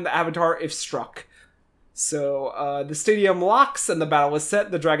behind the avatar if struck. So, the stadium locks and the battle is set.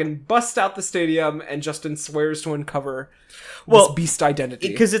 The dragon busts out the stadium, and Justin swears to uncover this beast identity.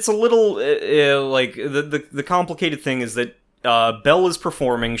 Because it's a little, the complicated thing is that Belle is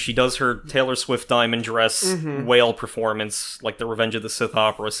performing. She does her Taylor Swift diamond dress whale performance, like the Revenge of the Sith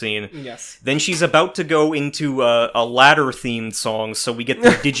opera scene. Yes. Then she's about to go into a ladder-themed song, so we get the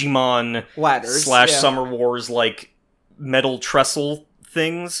Digimon ladders / Summer Wars, metal trestle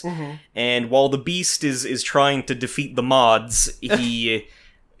things. And while the Beast is trying to defeat the mods, he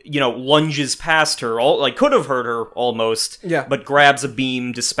lunges past her, could have hurt her almost, Yeah. but grabs a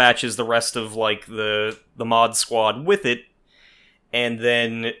beam, dispatches the rest of, the mod squad with it, and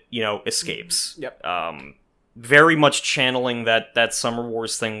then, escapes. Yep. Very much channeling that Summer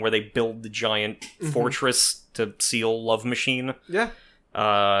Wars thing where they build the giant fortress to seal Love Machine. Yeah.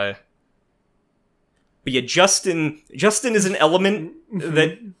 But yeah, Justin is an element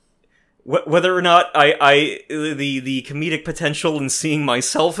that, whether or not the comedic potential in seeing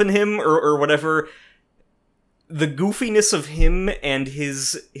myself in him or whatever, the goofiness of him and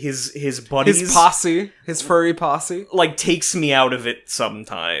his buddies, his posse, his furry posse, takes me out of it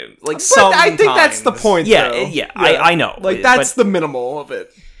sometimes. But I think that's the point. Yeah, though. yeah. I know. That's the minimal of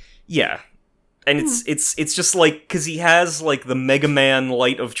it. Yeah. And it's just because he has the Mega Man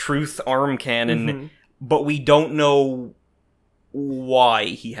Light of Truth arm cannon, but we don't know why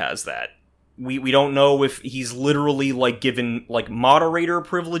he has that. We don't know if he's literally given moderator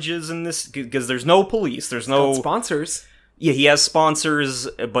privileges in this, because there's no police, there's no sponsors. Yeah, he has sponsors,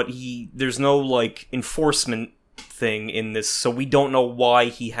 but there's no enforcement thing in this, so we don't know why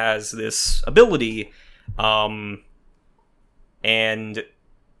he has this ability. And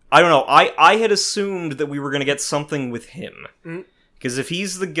I don't know. I had assumed that we were going to get something with him. Because if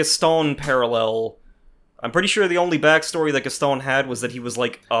he's the Gaston parallel, I'm pretty sure the only backstory that Gaston had was that he was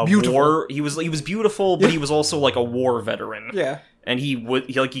beautiful. war. He was beautiful, but he was also a war veteran. Yeah. And he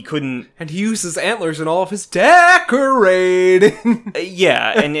couldn't. And he uses antlers in all of his decorating.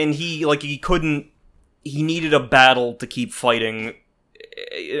 Yeah, and he couldn't. He needed a battle to keep fighting.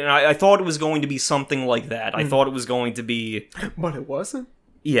 And I thought it was going to be something like that. I thought it was going to be, but it wasn't.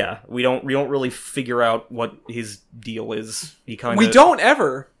 Yeah, we don't really figure out what his deal is. We don't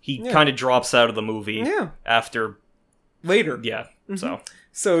ever. He kind of drops out of the movie. Yeah. After later. Yeah.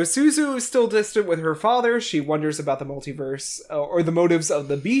 So Suzu is still distant with her father. She wonders about the multiverse or the motives of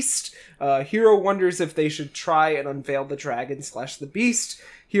the Beast. Hiro wonders if they should try and unveil the dragon / the Beast.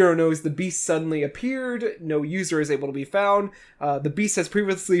 Hiro knows the Beast suddenly appeared. No user is able to be found. The Beast has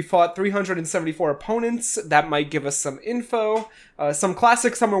previously fought 374 opponents. That might give us some info. Some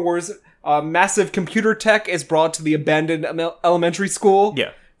classic Summer Wars. Massive computer tech is brought to the abandoned elementary school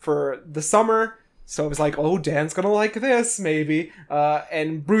for the summer. So I was like, oh, Dan's gonna like this, maybe.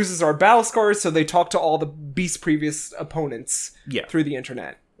 And bruises are battle scars, so they talk to all the Beast's previous opponents through the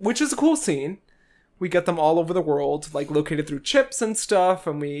internet. Which is a cool scene. We get them all over the world, located through chips and stuff,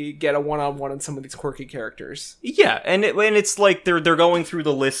 and we get a one-on-one on some of these quirky characters. Yeah, and it's they're going through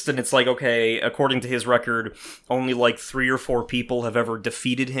the list, and it's okay, according to his record, only 3 or 4 people have ever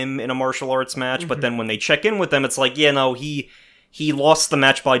defeated him in a martial arts match, but then when they check in with them, it's he lost the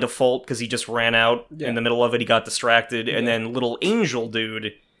match by default because he just ran out in the middle of it, he got distracted, and then little angel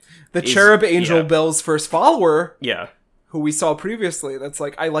dude... The Cherub Angel Bell's first follower... Yeah. Who we saw previously, that's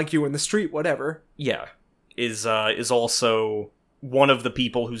I like you in the street, whatever. Yeah. Is also one of the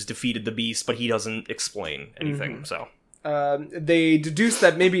people who's defeated the Beast, but he doesn't explain anything, so... They deduce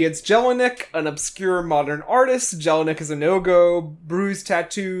that maybe it's Jelinek, an obscure modern artist. Jelinek is a no-go, bruised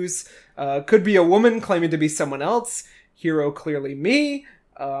tattoos, could be a woman claiming to be someone else. Hero clearly me.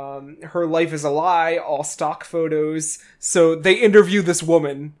 Her life is a lie, all stock photos. So they interview this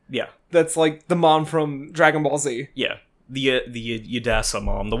woman. Yeah. That's the mom from Dragon Ball Z. Yeah. The Yadasa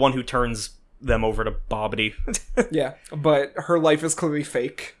mom, the one who turns them over to Bobbity. Yeah, but her life is clearly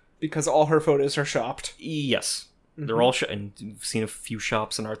fake because all her photos are shopped. Yes. They're all and we've seen a few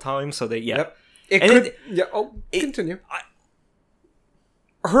shops in our time, so they Yep. Continue.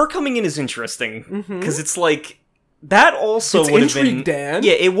 Her coming in is interesting because it's that also would have been Dan.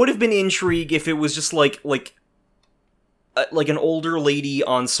 Yeah, it would have been intrigue if it was just like an older lady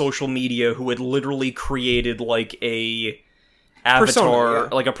on social media who had literally created a avatar,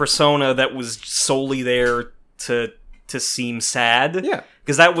 persona, a persona that was solely there to seem sad. Yeah.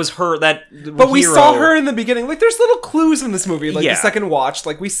 Because that was her, But we saw her in the beginning. There's little clues in this movie. The second watch.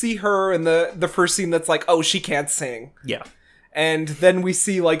 We see her in the first scene that's oh, she can't sing. Yeah. And then we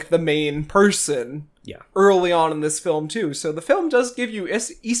see, the main person early on in this film, too. So the film does give you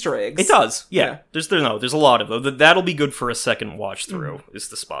Easter eggs. It does, yeah. There's a lot of them. That'll be good for a second watch through, is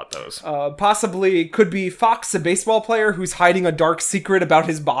to spot those. Possibly could be Fox, a baseball player who's hiding a dark secret about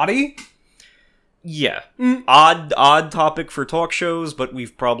his body. Yeah. Odd topic for talk shows, but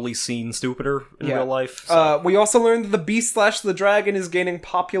we've probably seen stupider in real life. So. We also learned that the Beast / the Dragon is gaining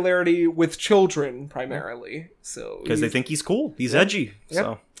popularity with children, primarily. So because they think he's cool. He's edgy.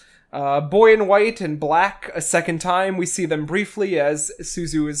 Yep. So. Boy in White and Black, a second time. We see them briefly as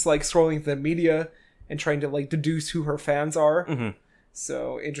Suzu is, scrolling the media and trying to, deduce who her fans are.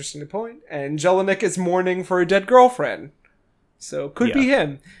 So, interesting to point. And Jelinek is mourning for a dead girlfriend. So, could be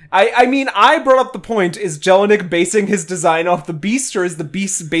him. I mean, I brought up the point, is Jelinek basing his design off the Beast, or is the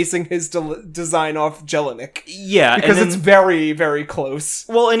Beast basing his design off Jelinek? Yeah. Because it's very, very close.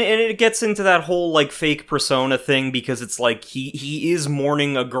 Well, and it gets into that whole, like, fake persona thing, because it's like, he is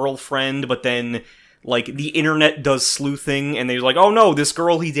mourning a girlfriend, but then, like, the internet does sleuthing, and they're like, oh no, this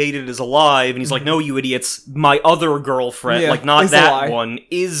girl he dated is alive, and he's like, no, you idiots, my other girlfriend, like, not that one,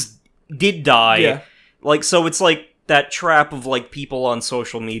 did die. Yeah. Like, so it's like, that trap of, like, people on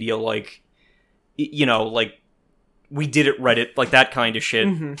social media, like, you know, like, we did it Reddit, like, that kind of shit.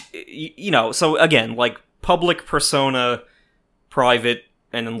 You know, so, again, like, public persona, private,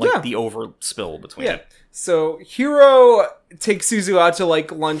 and then, like, the overspill between it. So, Hiro takes Suzu out to,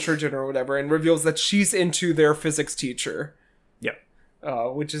 like, lunch or dinner or whatever, and reveals that she's into their physics teacher.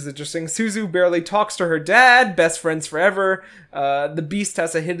 Which is interesting. Suzu barely talks to her dad, best friends forever. The Beast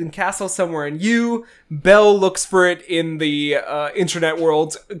has a hidden castle somewhere in U. Belle looks for it in the internet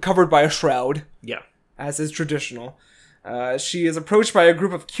world, covered by a shroud. Yeah. As is traditional. She is approached by a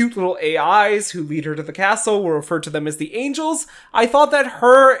group of cute little AIs who lead her to the castle. We'll refer to them as the Angels. I thought that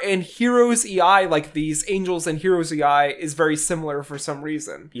her and Hiro's EI, like these Angels and Hiro's EI, is very similar for some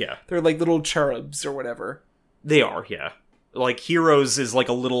reason. Yeah. They're like little cherubs or whatever. They are, yeah. Like, Heroes is like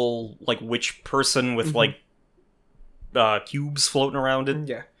a little, like, witch person with, like, cubes floating around it.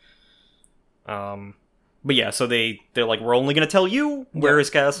 Yeah. But yeah, so they're like, we're only gonna tell you where his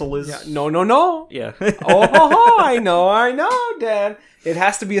castle is. Yeah. No. Yeah. I know, Dad. It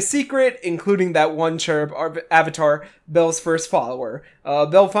has to be a secret, including that one cherub avatar, Belle's first follower.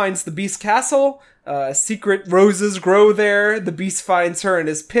 Belle finds the Beast castle. Secret roses grow there. The Beast finds her and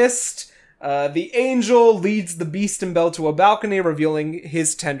is pissed. The Angel leads the Beast and Belle to a balcony, revealing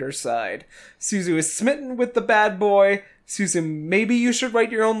his tender side. Suzu is smitten with the bad boy. Suzu, maybe you should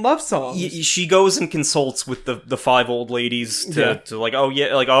write your own love songs. She goes and consults with the five old ladies to like, oh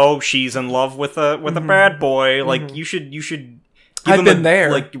yeah, like, oh, she's in love with a bad boy. Like, you should give I've been there.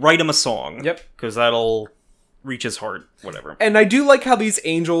 Like, write him a song. Yep. Because that'll reach his heart, whatever. And I do like how these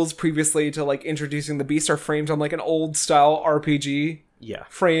angels, previously to, like, introducing the Beast, are framed on, like, an old style RPG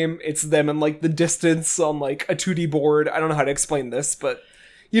frame. It's them in, like, the distance on, like, a 2D board. I don't know how to explain this, but,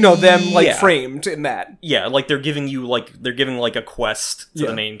 you know, them, like, framed in that. Yeah, like, they're giving a quest to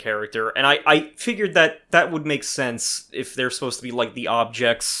the main character. And I figured that would make sense if they're supposed to be, like, the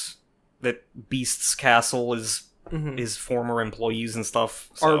objects that Beast's castle is his former employees and stuff.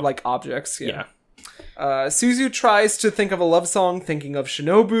 So. Are, like, objects, Suzu tries to think of a love song, thinking of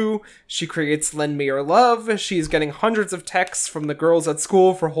Shinobu. She creates Lend Me Your Love. She's getting hundreds of texts from the girls at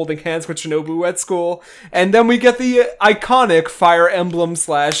school for holding hands with Shinobu at school. And then we get the iconic Fire Emblem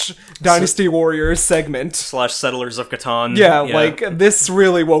 / Dynasty Warriors segment. / Settlers of Catan. Yeah, like, this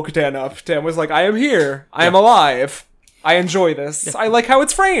really woke Dan up. Dan was like, I am here. I am alive. I enjoy this. I like how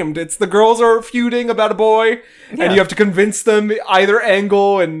it's framed. It's the girls are feuding about a boy, and you have to convince them either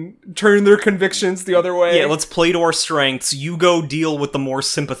angle and turn their convictions the other way. Yeah, let's play to our strengths. You go deal with the more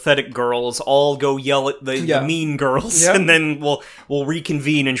sympathetic girls. I'll go yell at the mean girls, and then we'll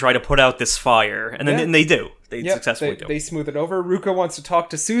reconvene and try to put out this fire. And then and they do. They successfully do. They smooth it over. Ruka wants to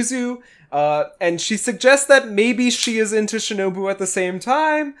talk to Suzu, and she suggests that maybe she is into Shinobu at the same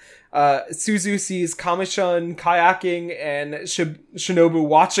time. Suzu sees Kamishan kayaking and Shinobu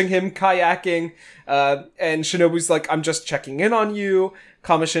watching him kayaking, and Shinobu's like, I'm just checking in on you.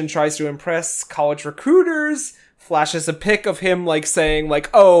 Kamishan tries to impress college recruiters, flashes a pic of him, like, saying, like,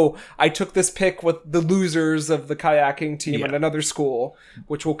 oh, I took this pic with the losers of the kayaking team at another school,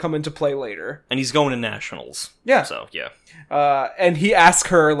 which will come into play later. And he's going to nationals. Yeah. So, yeah. And he asks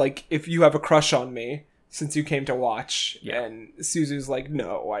her, like, if you have a crush on me, since you came to watch. Yeah. And Suzu's like,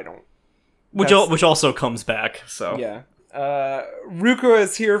 no, I don't. Which also comes back, so. Yeah. Ruka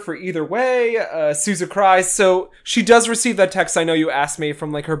is here for either way. Suzu cries. So she does receive that text, I know you asked me,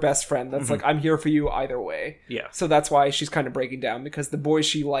 from, like, her best friend. That's like, I'm here for you either way. Yeah. So that's why she's kind of breaking down, because the boy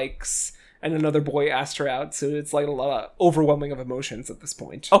she likes and another boy asked her out. So it's like a lot of overwhelming of emotions at this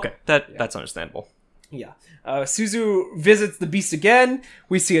point. Okay. That's understandable. Yeah. Suzu visits the Beast again.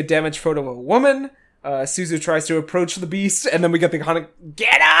 We see a damaged photo of a woman. Suzu tries to approach the Beast, and then we get the kind of,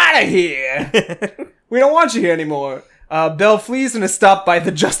 get out of here! We don't want you here anymore. Belle flees and is stopped by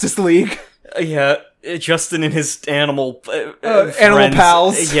the Justice League. Justin and his animal animal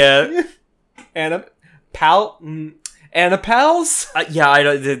pals. Yeah. Anna pals? It's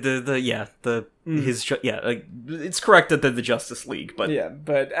correct that they're the Justice League, but... Yeah,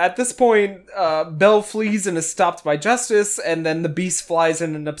 but at this point, Belle flees and is stopped by Justice, and then the Beast flies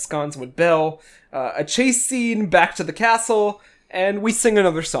in and absconds with Belle. A chase scene back to the castle, and we sing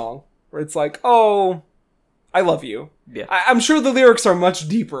another song, where it's like, oh, I love you. Yeah. I'm sure the lyrics are much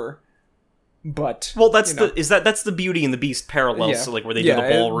deeper, but well, that's that's the Beauty and the Beast parallel. So like where they do the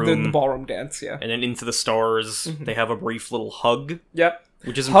ballroom, the ballroom dance, and then Into the Stars, they have a brief little hug. Yep.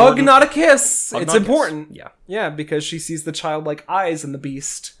 Which is hug, important. not a kiss. Hug, it's not important. Kiss. Yeah. Yeah, because she sees the childlike eyes in the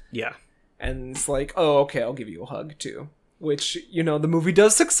Beast. Yeah. And it's like, oh, okay, I'll give you a hug too. Which, the movie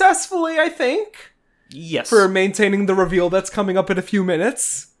does successfully, I think. Yes. For maintaining the reveal that's coming up in a few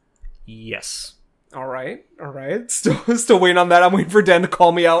minutes. Yes. All right. Still waiting on that. I'm waiting for Dan to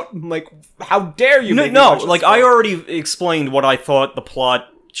call me out. I'm like, how dare you? No, like I already explained what I thought the plot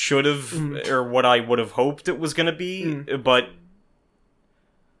should have, or what I would have hoped it was going to be, but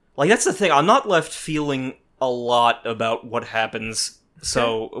like that's the thing. I'm not left feeling a lot about what happens.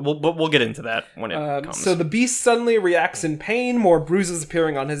 So we'll get into that when it comes. So the Beast suddenly reacts in pain, more bruises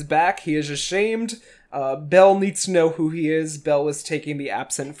appearing on his back. He is ashamed. Belle needs to know who he is. Belle is taking the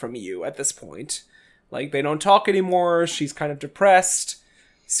absent from you at this point. Like, they don't talk anymore. She's kind of depressed.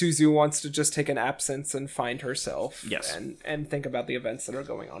 Suzu wants to just take an absence and find herself. Yes. And think about the events that are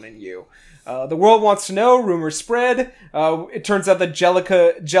going on in you. The world wants to know. Rumors spread. It turns out that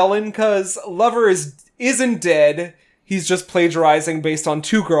Jelenka's lover isn't dead. He's just plagiarizing based on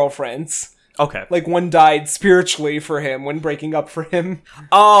 2 girlfriends. Okay. Like, one died spiritually for him when breaking up for him.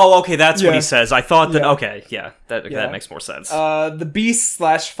 Oh, okay, that's what he says. I thought that... Okay, that makes more sense. The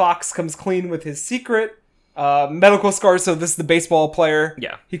Beast/Fox comes clean with his secret. Medical scars, so this is the baseball player.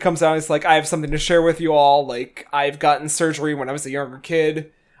 Yeah. He comes out and he's like, I have something to share with you all. Like, I've gotten surgery when I was a younger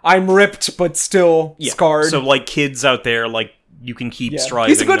kid. I'm ripped, but still scarred. So, like, kids out there, like, you can keep striving.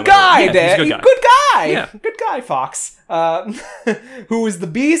 He's a good guy, Dad. He's a good guy. Good guy. Yeah. Good guy, Fox. Who is the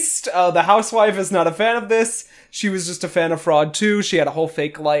Beast? The housewife is not a fan of this. She was just a fan of fraud too. She had a whole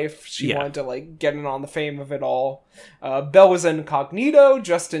fake life. She wanted to like get in on the fame of it all. Belle was incognito.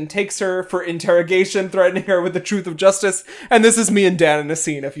 Justin takes her for interrogation, threatening her with the truth of justice. And this is me and Dan in a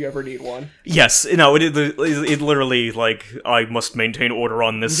scene if you ever need one. Yes, it literally, like, I must maintain order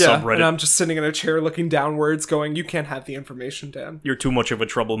on this subreddit. And I'm just sitting in a chair looking downwards going, you can't have the information, Dan. You're too much of a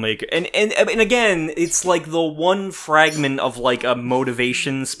troublemaker. And again, it's like the one fragment of, like, a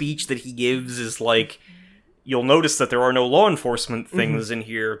motivation speech that he gives is, like, you'll notice that there are no law enforcement things in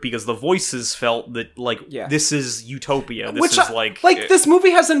here because the voices felt that, like, this is utopia. This is, like... this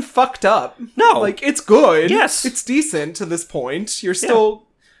movie hasn't fucked up. No. Like, it's good. Yes. It's decent to this point. You're still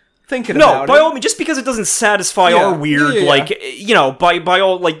thinking about it. No, by all means, just because it doesn't satisfy our weird, like, by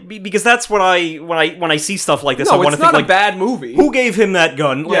all, like, because that's what when I see stuff like this, I want to think, like... it's not a bad movie. Who gave him that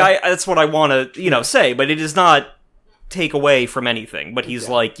gun? Like, that's what I want to, say, but it does not take away from anything. But he's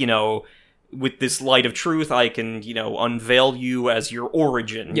like, with this light of truth, I can, unveil you as your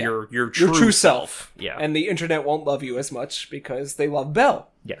origin, your true self. Yeah. And the internet won't love you as much because they love Belle.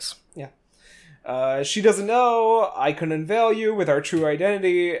 Yes. Yeah. She doesn't know. I can unveil you with our true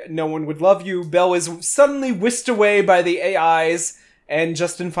identity. No one would love you. Belle is suddenly whisked away by the AIs, and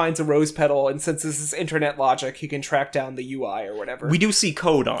Justin finds a rose petal, and since this is internet logic, he can track down the UI or whatever. We do see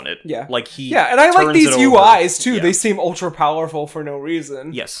code on it. Yeah. Like, he and I like these UIs, too. Yeah. They seem ultra-powerful for no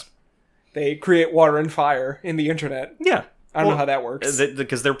reason. Yes. They create water and fire in the internet. Yeah. I don't know how that works.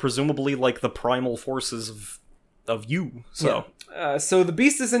 Because they're presumably, like, the primal forces of you, so... Yeah. So the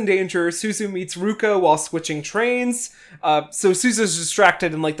Beast is in danger. Suzu meets Ruka while switching trains. So Suzu's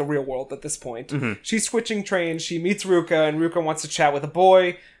distracted in, like, the real world at this point. Mm-hmm. She's switching trains. She meets Ruka, and Ruka wants to chat with a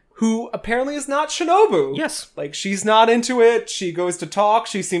boy who apparently is not Shinobu. Yes. Like, she's not into it. She goes to talk.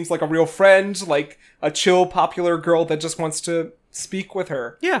 She seems like a real friend, like a chill, popular girl that just wants to speak with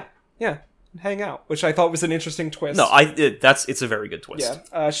her. Yeah. Yeah. Hang out, which I thought was an interesting twist. No, it's a very good twist.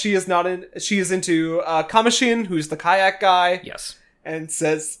 Yeah, she is into Kamishin, who's the kayak guy. Yes, and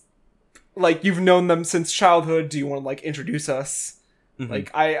says, like, you've known them since childhood. Do you want to like introduce us? Mm-hmm. Like,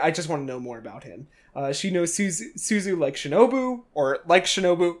 I just want to know more about him. She knows Suzu like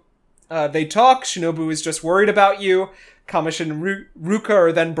Shinobu. They talk. Shinobu is just worried about you. Kamishin and Ruka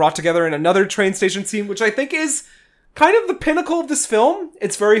are then brought together in another train station scene, which I think is kind of the pinnacle of this film.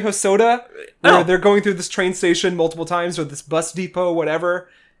 It's very Hosoda, where they're going through this train station multiple times, or this bus depot, whatever,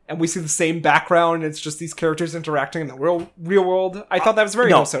 and we see the same background, and it's just these characters interacting in the real world. I thought that was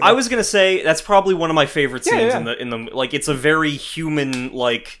very Hosoda. I was gonna say, that's probably one of my favorite scenes in the, like, it's a very human,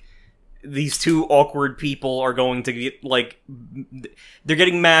 like, these two awkward people are going to get, like, they're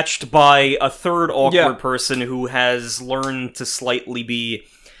getting matched by a third awkward person who has learned to slightly be...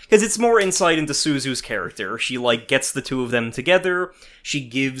 Because it's more insight into Suzu's character. She, like, gets the two of them together. She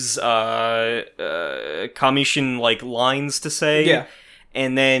gives Kamishin, like, lines to say. Yeah.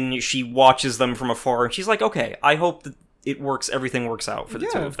 And then she watches them from afar, and she's like, okay, I hope that everything works out for the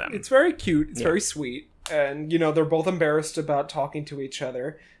two of them. It's very cute. It's very sweet. and they're both embarrassed about talking to each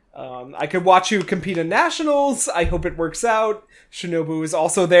other. I could watch you compete in nationals. I hope it works out. Shinobu is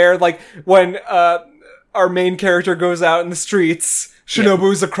also there. Like, when our main character goes out in the streets,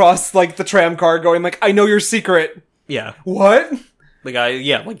 Shinobu's across, like, the tram car going, like, I know your secret. Yeah. What? The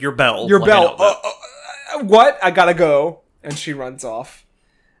guy, like, your bell. Your like, bell. What? I gotta go. And she runs off.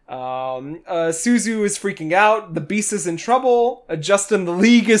 Suzu is freaking out. The Beast is in trouble. Justin the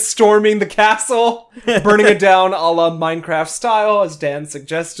League is storming the castle, burning it down a la Minecraft style, as Dan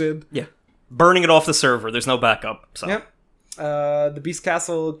suggested. Yeah. Burning it off the server. There's no backup. So. Yep. The Beast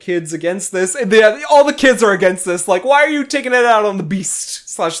Castle kids against this. And all the kids are against this. Like, why are you taking it out on the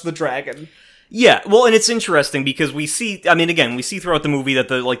Beast / the dragon? Yeah, well, and it's interesting because we see throughout the movie that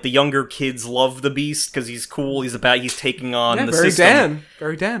the younger kids love the Beast because he's cool, he's taking on the system.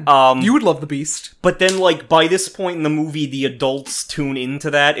 Very Dan. You would love the Beast. But then, like, by this point in the movie, the adults tune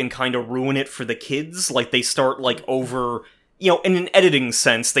into that and kind of ruin it for the kids. Like, they start, like, in an editing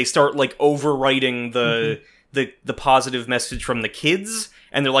sense, they start, like, overwriting the positive message from the kids,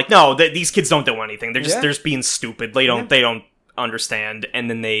 and they're like, no, these kids don't do anything. They're just being stupid. They don't understand, and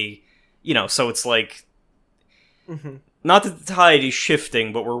then they... so it's like, not that the tide is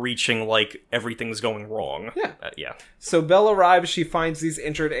shifting, but we're reaching, like, everything's going wrong. Yeah. Yeah. So Belle arrives, she finds these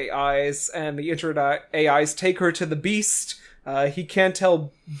injured AIs, and the injured AIs take her to the Beast. He can't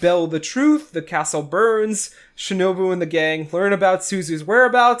tell Belle the truth, the castle burns, Shinobu and the gang learn about Suzu's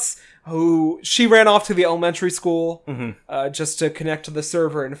whereabouts, who she ran off to the elementary school just to connect to the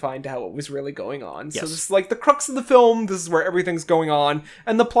server and find out what was really going on. Yes. So this is like the crux of the film. This is where everything's going on,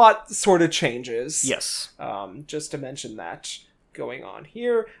 and the plot sort of changes. Yes. Just to mention that going on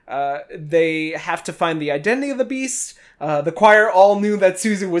here. They have to find the identity of the Beast. The choir all knew that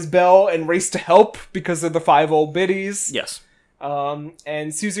Suzu was Belle and raced to help because of the 5 old biddies. Yes. And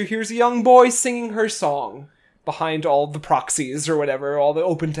Suzu hears a young boy singing her song behind all the proxies or whatever, all the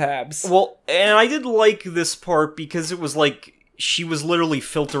open tabs. Well, and I did like this part because it was like she was literally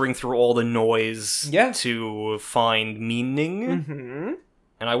filtering through all the noise to find meaning. Mm-hmm.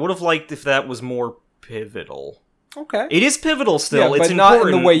 And I would have liked if that was more pivotal. Okay. It is pivotal still. Yeah, it's but not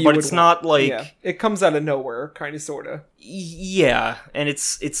important, in the way you but would it's not like... Yeah. It comes out of nowhere, kind of, sort of. Yeah, and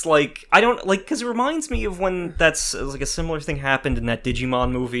it's like... I don't... Like, because it reminds me of when that's... Like, a similar thing happened in that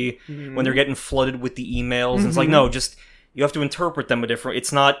Digimon movie, when they're getting flooded with the emails, and it's like, no, just... You have to interpret them a different...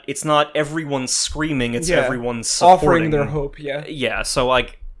 It's not everyone screaming, it's everyone supporting. Offering their hope, yeah. Yeah, so,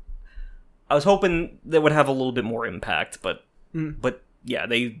 like... I was hoping that would have a little bit more impact, but... But, yeah,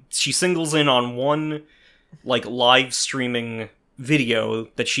 she singles in on one... like, live streaming video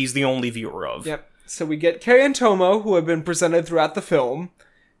that she's the only viewer of. Yep. So we get Kei and Tomo, who have been presented throughout the film,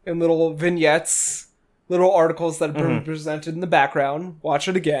 in little vignettes, little articles that have been presented in the background. Watch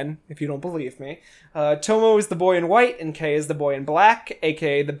it again, if you don't believe me. Tomo is the boy in white, and Kei is the boy in black,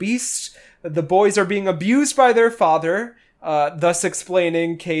 aka the Beast. The boys are being abused by their father, thus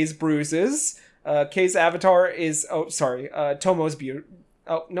explaining Kei's bruises. Kei's avatar is... Tomo's beauty...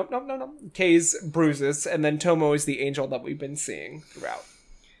 Oh, no. Kei's bruises, and then Tomo is the angel that we've been seeing throughout.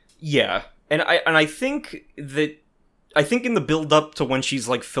 Yeah, and I think that... I think in the build-up to when she's,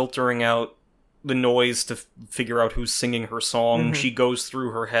 like, filtering out the noise to figure out who's singing her song, she goes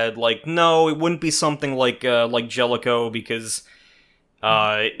through her head, like, no, it wouldn't be something like Jellicoe, because...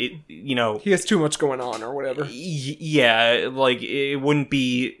 he has too much going on, or whatever. Yeah, like, it wouldn't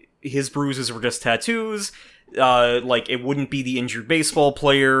be... His bruises were just tattoos... like, it wouldn't be the injured baseball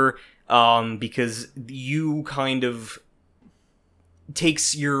player, because you kind of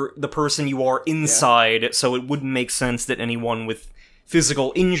takes the person you are inside, so it wouldn't make sense that anyone with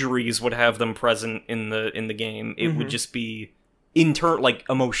physical injuries would have them present in the game. It would just be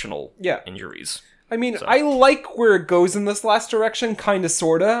emotional injuries. I mean, I like where it goes in this last direction, kinda,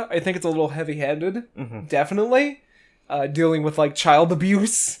 sorta. I think it's a little heavy-handed, definitely, dealing with, like, child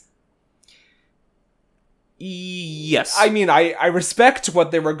abuse. Yes. I mean, I respect what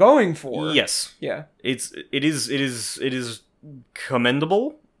they were going for. Yes. Yeah. It is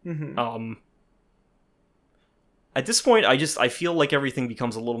commendable. At this point, I feel like everything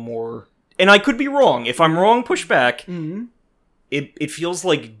becomes a little more... And I could be wrong. If I'm wrong, push back. It feels,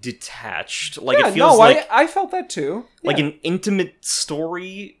 like, detached. Like, it feels like... I felt that too. Like an intimate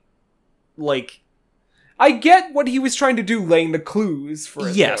story. Like... I get what he was trying to do, laying the clues for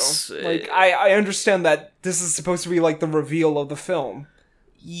it, yes. though. Like, I understand that this is supposed to be, like, the reveal of the film.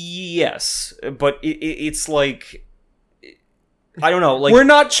 Yes, but it's like... I don't know, like... We're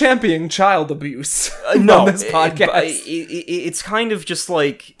not championing child abuse on this podcast. It's kind of just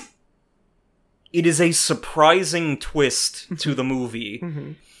like... It is a surprising twist to the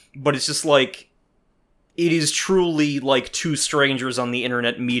movie, but it's just like... it is truly, like, two strangers on the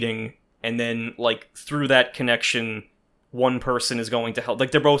internet meeting, and then, like, through that connection, one person is going to help.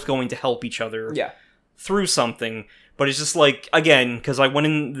 Like, they're both going to help each other through something. But it's just, like, again, because I went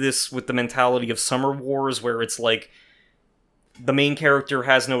in this with the mentality of Summer Wars, where it's, like, the main character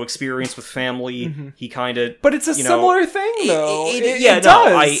has no experience with family. He kind of... But it's a similar thing, though. It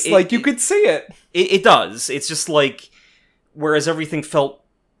does. You could see it. It does. It's just, like, whereas everything felt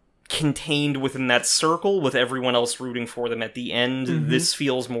contained within that circle, with everyone else rooting for them at the end, this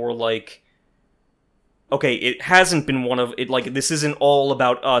feels more like... Okay, it hasn't been one of... Like, this isn't all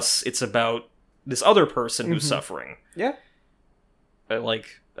about us, it's about this other person who's suffering. Yeah.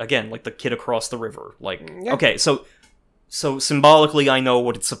 Like, again, like the kid across the river. Like, okay, so symbolically I know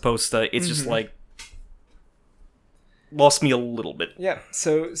what it's supposed to... It's just, like... Lost me a little bit. Yeah,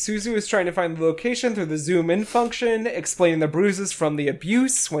 so Suzu is trying to find the location through the zoom-in function, explaining the bruises from the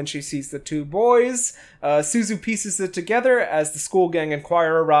abuse when she sees the two boys. Suzu pieces it together as the school gang and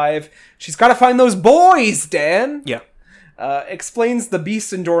choir arrive. She's gotta find those boys, Dan! Yeah. Explains the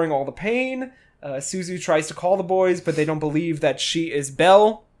beast enduring all the pain. Suzu tries to call the boys, but they don't believe that she is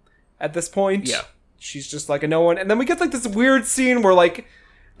Belle at this point. Yeah. She's just like a no one. And then we get like this weird scene where like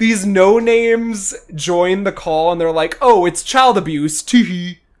these no-names join the call and they're like, oh, it's child abuse,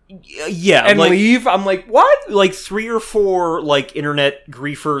 teehee. Yeah. And like, leave. I'm like, what? Like 3 or 4 like internet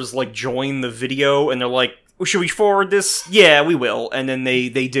griefers like join the video and they're like, should we forward this? Yeah, we will. And then they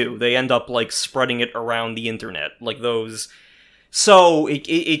do. They end up like spreading it around the internet. Like those... So,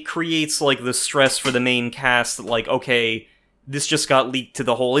 it creates, like, the stress for the main cast that, like, okay, this just got leaked to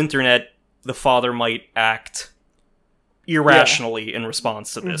the whole internet, the father might act irrationally in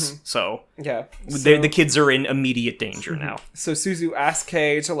response to this. So, the kids are in immediate danger now. So Suzu asks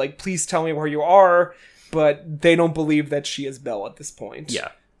Kei to, like, please tell me where you are, but they don't believe that she is Belle at this point. Yeah.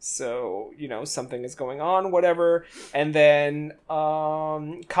 So, you know, something is going on, whatever. And then,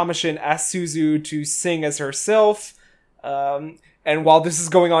 Kamashin asks Suzu to sing as herself. And while this is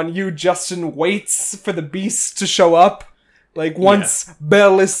going on, Justin waits for the beast to show up. Like, once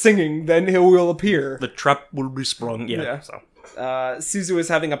Belle is singing, then he will appear. The trap will be sprung, So. Suzu is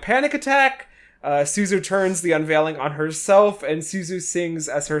having a panic attack. Suzu turns the unveiling on herself, and Suzu sings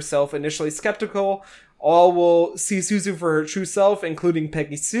as herself, initially skeptical. All will see Suzu for her true self, including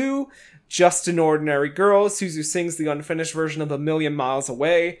Peggy Sue. Just an ordinary girl. Suzu sings the unfinished version of A Million Miles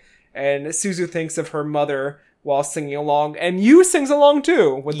Away, and Suzu thinks of her mother while singing along, and Yu sings along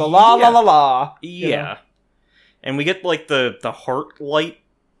too, with the la la la la. Yeah. And we get, like, the heart light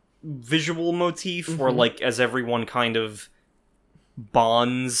visual motif, where, like, as everyone kind of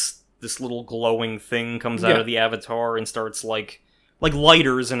bonds, this little glowing thing comes out of the avatar and starts, like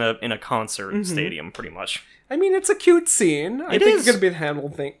lighters in a concert stadium, pretty much. I mean, it's a cute scene. I think it's going to be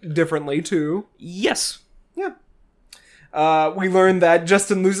handled differently, too. Yes. Yeah. We learned that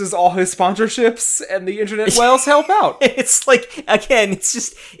Justin loses all his sponsorships and the internet whales help out. It's like, again,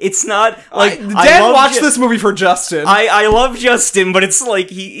 it's not like... Dan watched this movie for Justin. I love Justin, but it's like,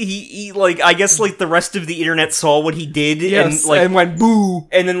 he like, I guess like the rest of the internet saw what he did and went boo.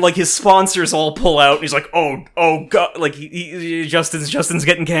 And then like his sponsors all pull out and he's like, oh god, like Justin's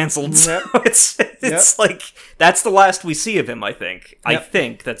getting canceled. Yep. So it's like, that's the last we see of him, I think. Yep. I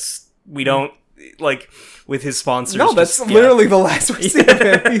think we don't, like... with his sponsors. No, that's literally the last we see of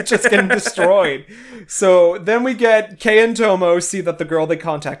him. He's just getting destroyed. So then we get Kei and Tomo see that the girl they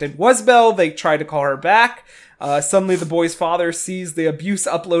contacted was Belle. They try to call her back. Suddenly the boy's father sees the abuse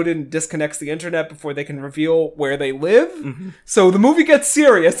uploaded and disconnects the internet before they can reveal where they live. So the movie gets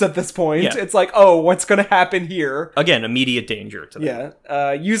serious at this point. Yeah. It's like, oh, what's going to happen here? Again, immediate danger to them.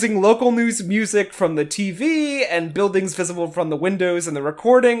 Yeah. Using local news music from the TV and buildings visible from the windows and the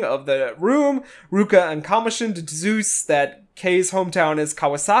recording of the room, Ruka and Kamashin deduce that Kei's hometown is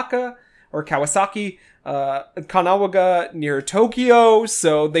Kawasaki, Kanawaga near Tokyo.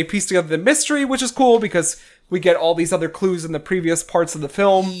 So they piece together the mystery, which is cool because we get all these other clues in the previous parts of the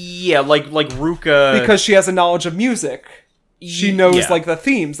film. Yeah, like Ruka... because she has a knowledge of music. She knows, like, the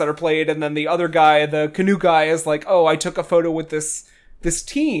themes that are played, and then the other guy, the canoe guy, is like, oh, I took a photo with this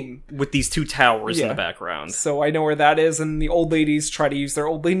team. With these 2 towers in the background. So I know where that is, and the old ladies try to use their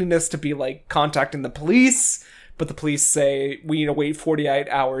old ladiness to be, like, contacting the police, but the police say, we need to wait 48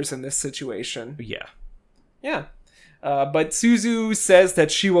 hours in this situation. Yeah. Yeah. But Suzu says that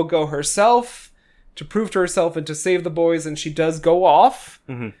she will go herself to prove to herself and to save the boys, and she does go off,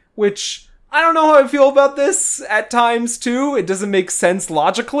 which I don't know how I feel about this at times too. It doesn't make sense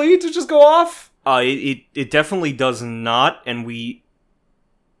logically to just go off. It definitely does not, and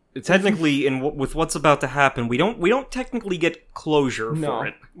technically, with what's about to happen, we don't technically get closure for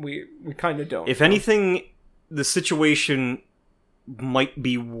it. We kind of don't. If anything, the situation might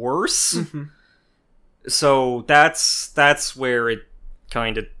be worse. Mm-hmm. So that's where it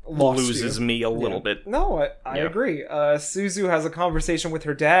kind of loses you. me a little bit. No, I agree. Suzu has a conversation with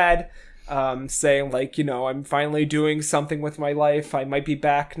her dad, saying, like, you know, I'm finally doing something with my life. I might be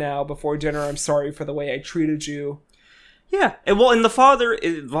back now before dinner. I'm sorry for the way I treated you. Yeah, and the father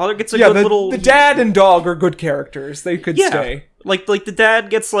gets a good little... The dad and dog are good characters. They could stay. Like the dad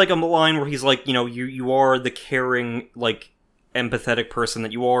gets, like, a line where he's like, you know, you are the caring, like, empathetic person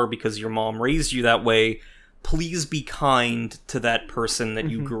that you are because your mom raised you that way. Please be kind to that person that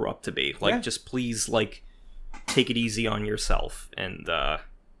you grew up to be. Like, just please, like, take it easy on yourself. And,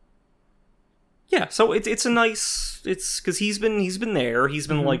 yeah, so it's a nice... It's... Because he's been there. He's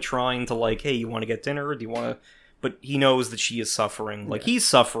been, like, trying to, like, hey, you want to get dinner? Do you want to... But he knows that she is suffering. Like, he's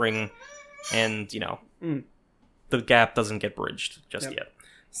suffering, and, you know, the gap doesn't get bridged just yet.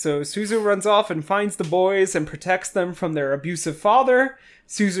 So Suzu runs off and finds the boys and protects them from their abusive father.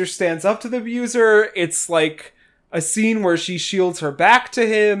 Suzu stands up to the abuser. It's like a scene where she shields her back to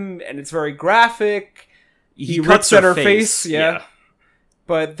him, and it's very graphic. He rips at her face. Yeah.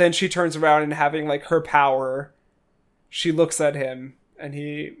 But then she turns around and having, like, her power, she looks at him, and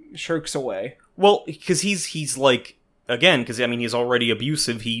he shirks away. Well, because he's like, again, because, I mean, he's already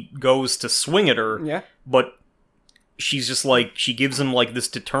abusive, he goes to swing at her, but she's just like, she gives him, like, this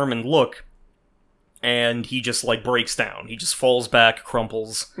determined look, and he just, like, breaks down. He just falls back,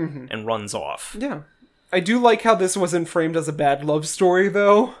 crumples, and runs off. Yeah. I do like how this wasn't framed as a bad love story,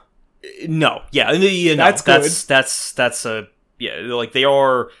 though. No. Yeah, no, that's good. That's a, yeah, like, they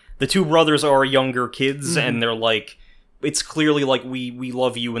are, the two brothers are younger kids, and they're like, it's clearly like we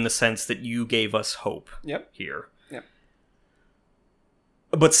love you in the sense that you gave us hope here. Yep.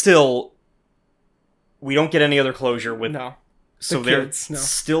 But still, we don't get any other closure with... No. So they're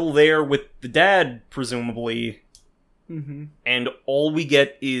still there with the dad, presumably. And all we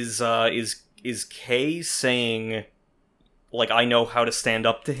get is Kay saying, like, I know how to stand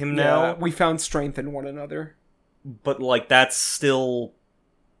up to him now. We found strength in one another. But, like, that's still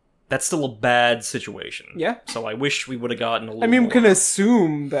a bad situation. Yeah. So I wish we would have gotten a little more. We can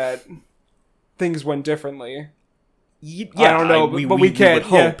assume that things went differently. Yeah, I don't know, but we can't.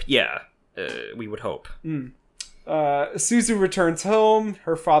 We would hope. Yeah. We would hope. Suzu returns home.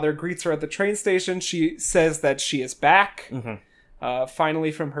 Her father greets her at the train station. She says that she is back.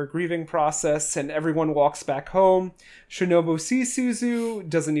 Finally from her grieving process, and everyone walks back home. Shinobu sees Suzu,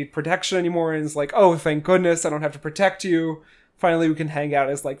 doesn't need protection anymore, and is like, oh, thank goodness, I don't have to protect you. Finally, we can hang out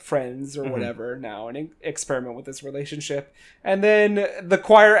as, like, friends or whatever now and experiment with this relationship. And then the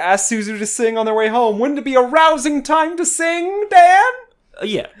choir asks Suzu to sing on their way home. Wouldn't it be a rousing time to sing, Dan?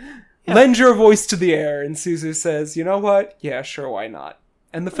 Yeah. Lend your voice to the air. And Suzu says, you know what? Yeah, sure, why not?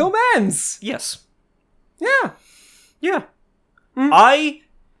 And the film ends. Yes. Yeah. Yeah.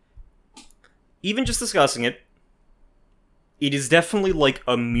 Even just discussing it, it is definitely like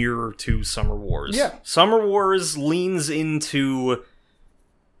a mirror to Summer Wars. Yeah. Summer Wars leans into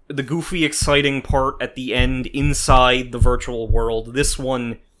the goofy, exciting part at the end inside the virtual world. This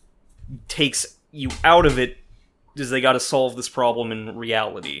one takes you out of it because they gotta solve this problem in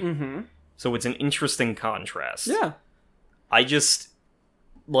reality. So it's an interesting contrast. Yeah. I just,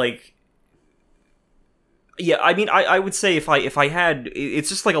 like... Yeah, I mean, I would say if I had... It's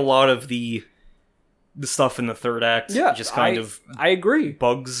just like a lot of the stuff in the third act just kind of... I agree.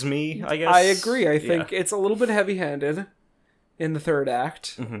 Bugs me, I guess. I agree. I think it's a little bit heavy-handed in the third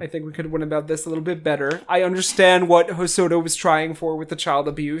act. I think we could have went about this a little bit better. I understand what Hosoda was trying for with the child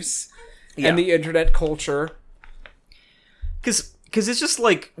abuse and the internet culture. Because it's just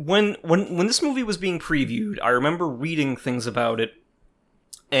like, when this movie was being previewed, I remember reading things about it,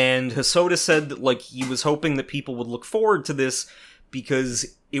 and Hosoda said that, like, he was hoping that people would look forward to this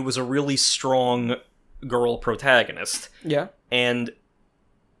because it was a really strong girl protagonist. Yeah. And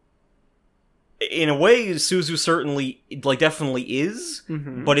in a way, Suzu certainly, like, definitely is,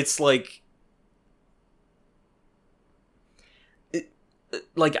 but it's like...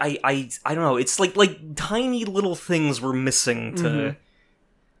 I don't know, it's like tiny little things were missing to...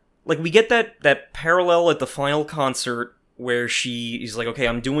 Like, we get that parallel at the final concert where she's like, okay,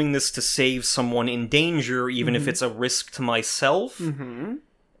 I'm doing this to save someone in danger, even if it's a risk to myself.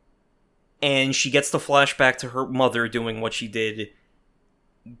 And she gets the flashback to her mother doing what she did.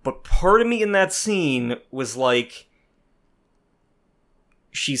 But part of me in that scene was like,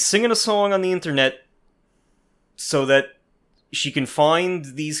 she's singing a song on the internet so that she can find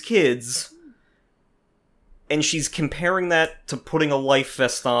these kids, and she's comparing that to putting a life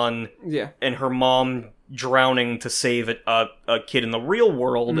vest on and her mom drowning to save a kid in the real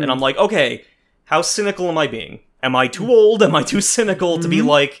world, and I'm like, okay, how cynical am I being? Am I too old? Am I too cynical to be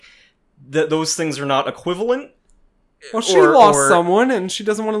like, those things are not equivalent? Well, she lost someone, and she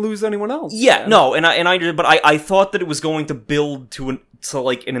doesn't want to lose anyone else. Yeah, no, and I thought that it was going to build to an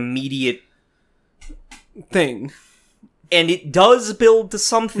immediate thing. And it does build to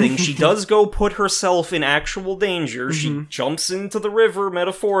something. She does go put herself in actual danger. She jumps into the river,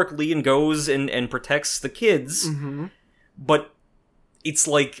 metaphorically, and goes and protects the kids. But it's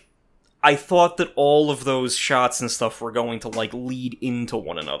like, I thought that all of those shots and stuff were going to, like, lead into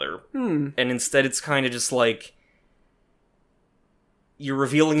one another. And instead it's kind of just like, you're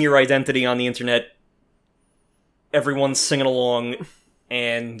revealing your identity on the internet, everyone's singing along,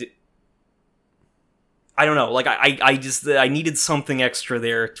 and I don't know, like, I needed something extra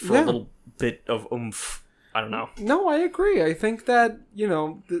there for a little bit of oomph. I don't know. No, I agree. I think that,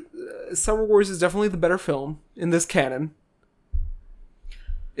 Summer Wars is definitely the better film in this canon.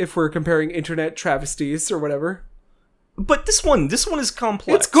 If we're comparing internet travesties or whatever. But this one is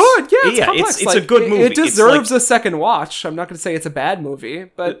complex. It's good, yeah, it's complex. It's a good movie. It deserves a second watch. I'm not going to say it's a bad movie,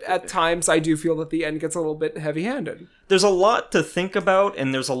 but at times I do feel that the end gets a little bit heavy-handed. There's a lot to think about,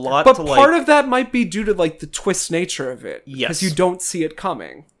 and there's a lot but part of that might be due to, like, the twist nature of it. Yes. Because you don't see it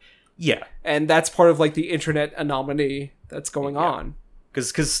coming. Yeah. And that's part of, like, the internet anomaly that's going on.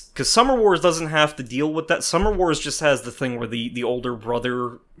 Because Summer Wars doesn't have to deal with that. Summer Wars just has the thing where the older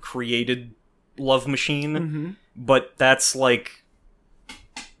brother created Love Machine, but that's like,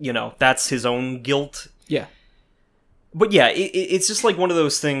 that's his own guilt. Yeah. But yeah, it's just like one of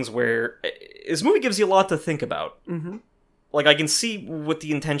those things where this movie gives you a lot to think about. Like, I can see what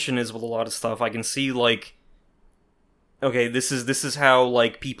the intention is with a lot of stuff. I can see, like, okay, this is how,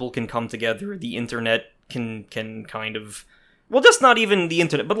 like, people can come together. The internet can kind of, well, just not even the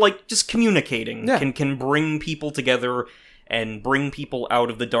internet, but, like, just communicating can bring people together and bring people out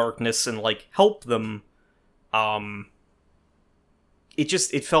of the darkness and, like, help them.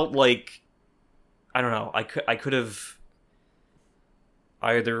 It felt like, I don't know, I could have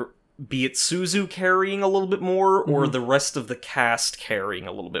either, be it Suzu carrying a little bit more, or the rest of the cast carrying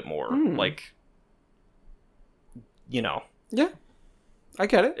a little bit more. Like, Yeah. I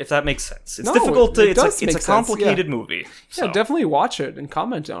get it. If that makes sense. It's difficult to... It's a complicated sense, movie. So. Yeah, definitely watch it and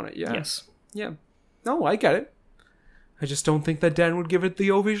comment on it, yeah. Yes. Yeah. No, I get it. I just don't think that Dan would give it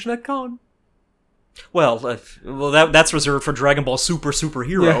the ovation at Con. Well, that's reserved for Dragon Ball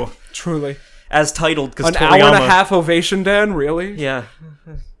Superhero. Yeah, truly. As titled, because An hour and a half ovation, Dan? Really? Yeah.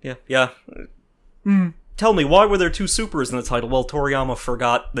 Tell me, why were there two supers in the title? Well, Toriyama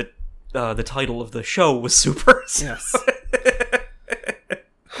forgot that the title of the show was Supers. Yes.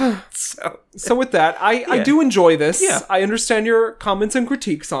 So with that, I do enjoy this. Yeah. I understand your comments and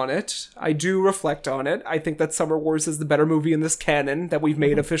critiques on it. I do reflect on it. I think that Summer Wars is the better movie in this canon that we've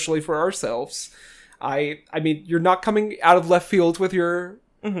made officially for ourselves. I mean, you're not coming out of left field with your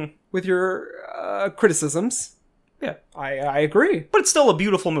criticisms. Yeah, I agree. But it's still a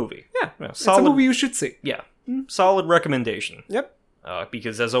beautiful movie. Yeah, solid, it's a movie you should see. Yeah, solid recommendation. Yep.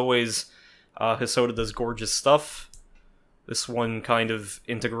 Because as always, Hosoda does gorgeous stuff. This one kind of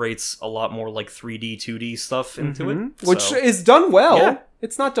integrates a lot more like 3D, 2D stuff into it. Which is done well. Yeah.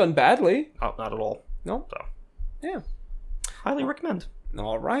 It's not done badly. Oh, not at all. No. So. Yeah. Highly recommend.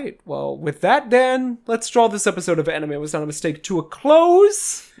 All right. Well, with that, Dan, let's draw this episode of Anime Was Not a Mistake to a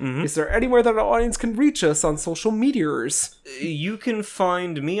close. Is there anywhere that our audience can reach us on social medias? You can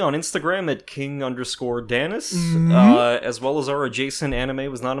find me on Instagram at king_Danis, as well as our adjacent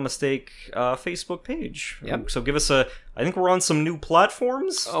Anime Was Not a Mistake Facebook page. Yep. So give us I think we're on some new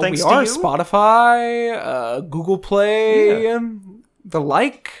platforms, thanks we are. to you. Spotify, Google Play, the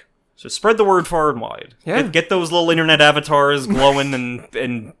like. So spread the word far and wide. Yeah. Get those little internet avatars glowing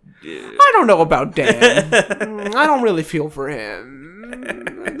and I don't know about Dan. I don't really feel for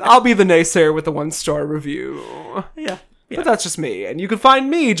him. I'll be the naysayer with the 1-star review. Yeah. But that's just me. And you can find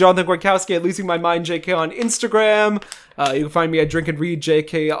me, Jonathan Gwarkowski, at Losing My Mind JK on Instagram. You can find me at Drink and Read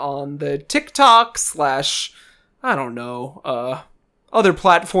JK on the TikTok / I don't know, other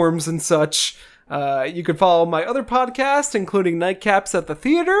platforms and such. You can follow my other podcast, including Nightcaps at the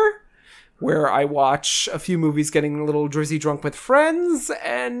Theater, where I watch a few movies getting a little drizzy drunk with friends,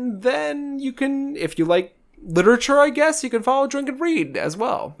 and then you can, if you like literature, I guess, you can follow Drink and Read as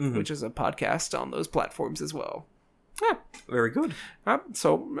well, which is a podcast on those platforms as well. Yeah. Very good.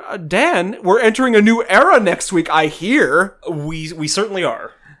 So, Dan, we're entering a new era next week, I hear. We certainly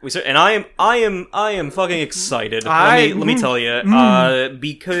are. And I am fucking excited. Let me tell you,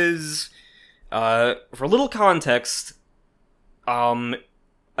 because for a little context, I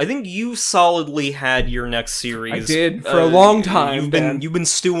think you solidly had your next series. I did, for a long time, You've been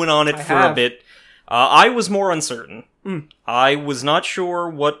stewing on it a bit. I was more uncertain. I was not sure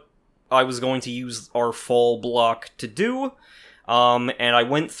what I was going to use our fall block to do, and I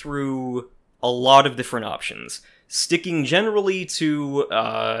went through a lot of different options, sticking generally to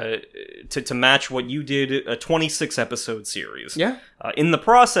match what you did, a 26-episode series. Yeah. In the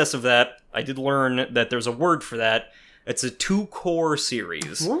process of that, I did learn that there's a word for that. It's a two-core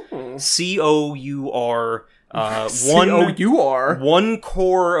series. Ooh. C-O-U-R. C-O-U-R? One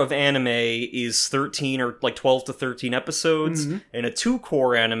core of anime is 13 or like 12 to 13 episodes, and a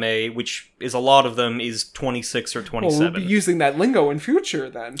two-core anime, which is a lot of them, is 26 or 27. Well, we'll be using that lingo in future,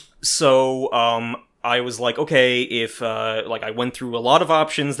 then. So, I was like, okay, if, I went through a lot of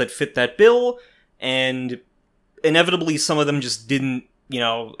options that fit that bill, and inevitably some of them just didn't,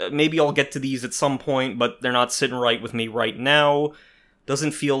 maybe I'll get to these at some point, but they're not sitting right with me right now.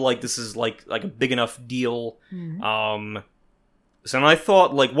 Doesn't feel like this is, like a big enough deal. So then I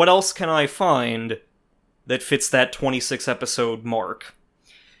thought, what else can I find that fits that 26-episode mark?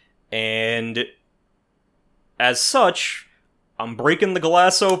 And as such, I'm breaking the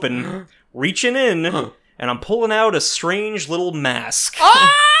glass open, reaching in, and I'm pulling out a strange little mask.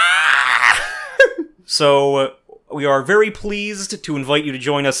 So, we are very pleased to invite you to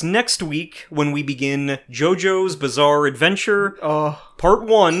join us next week when we begin JoJo's Bizarre Adventure, Part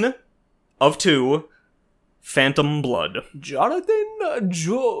 1 of 2, Phantom Blood. Jonathan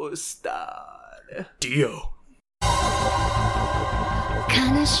Joestar. Dio.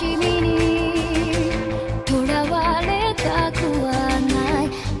 悲しみにとらわれたくはない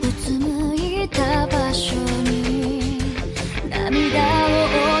うつむいた場所に涙を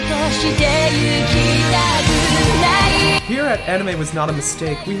落としてゆきたくない Here at Anime Was Not a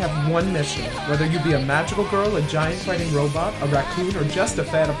Mistake, we have one mission. Whether you be a magical girl, a giant fighting robot, a raccoon, or just a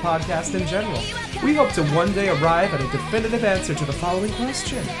fan of podcasts in general, we hope to one day arrive at a definitive answer to the following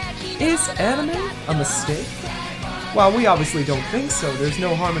question. Is anime a mistake? While we obviously don't think so, there's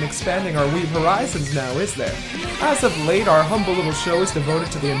no harm in expanding our weeb horizons now, is there? As of late, our humble little show is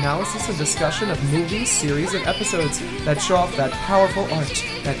devoted to the analysis and discussion of movies, series, and episodes that show off that powerful art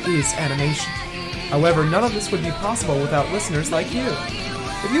that is animation. However, none of this would be possible without listeners like you.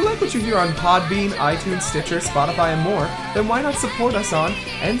 If you like what you hear on Podbean, iTunes, Stitcher, Spotify, and more, then why not support us on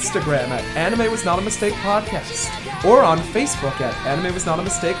Instagram at Anime Was Not a Mistake Podcast, or on Facebook at Anime Was Not a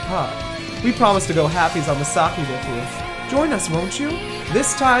Mistake Pod. We promise to go halfies on the sake with you. Join us, won't you?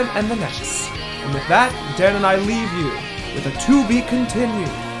 This time and the next. And with that, Dan and I leave you with a to be continued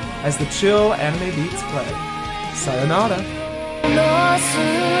as the chill anime beats play. Sayonara.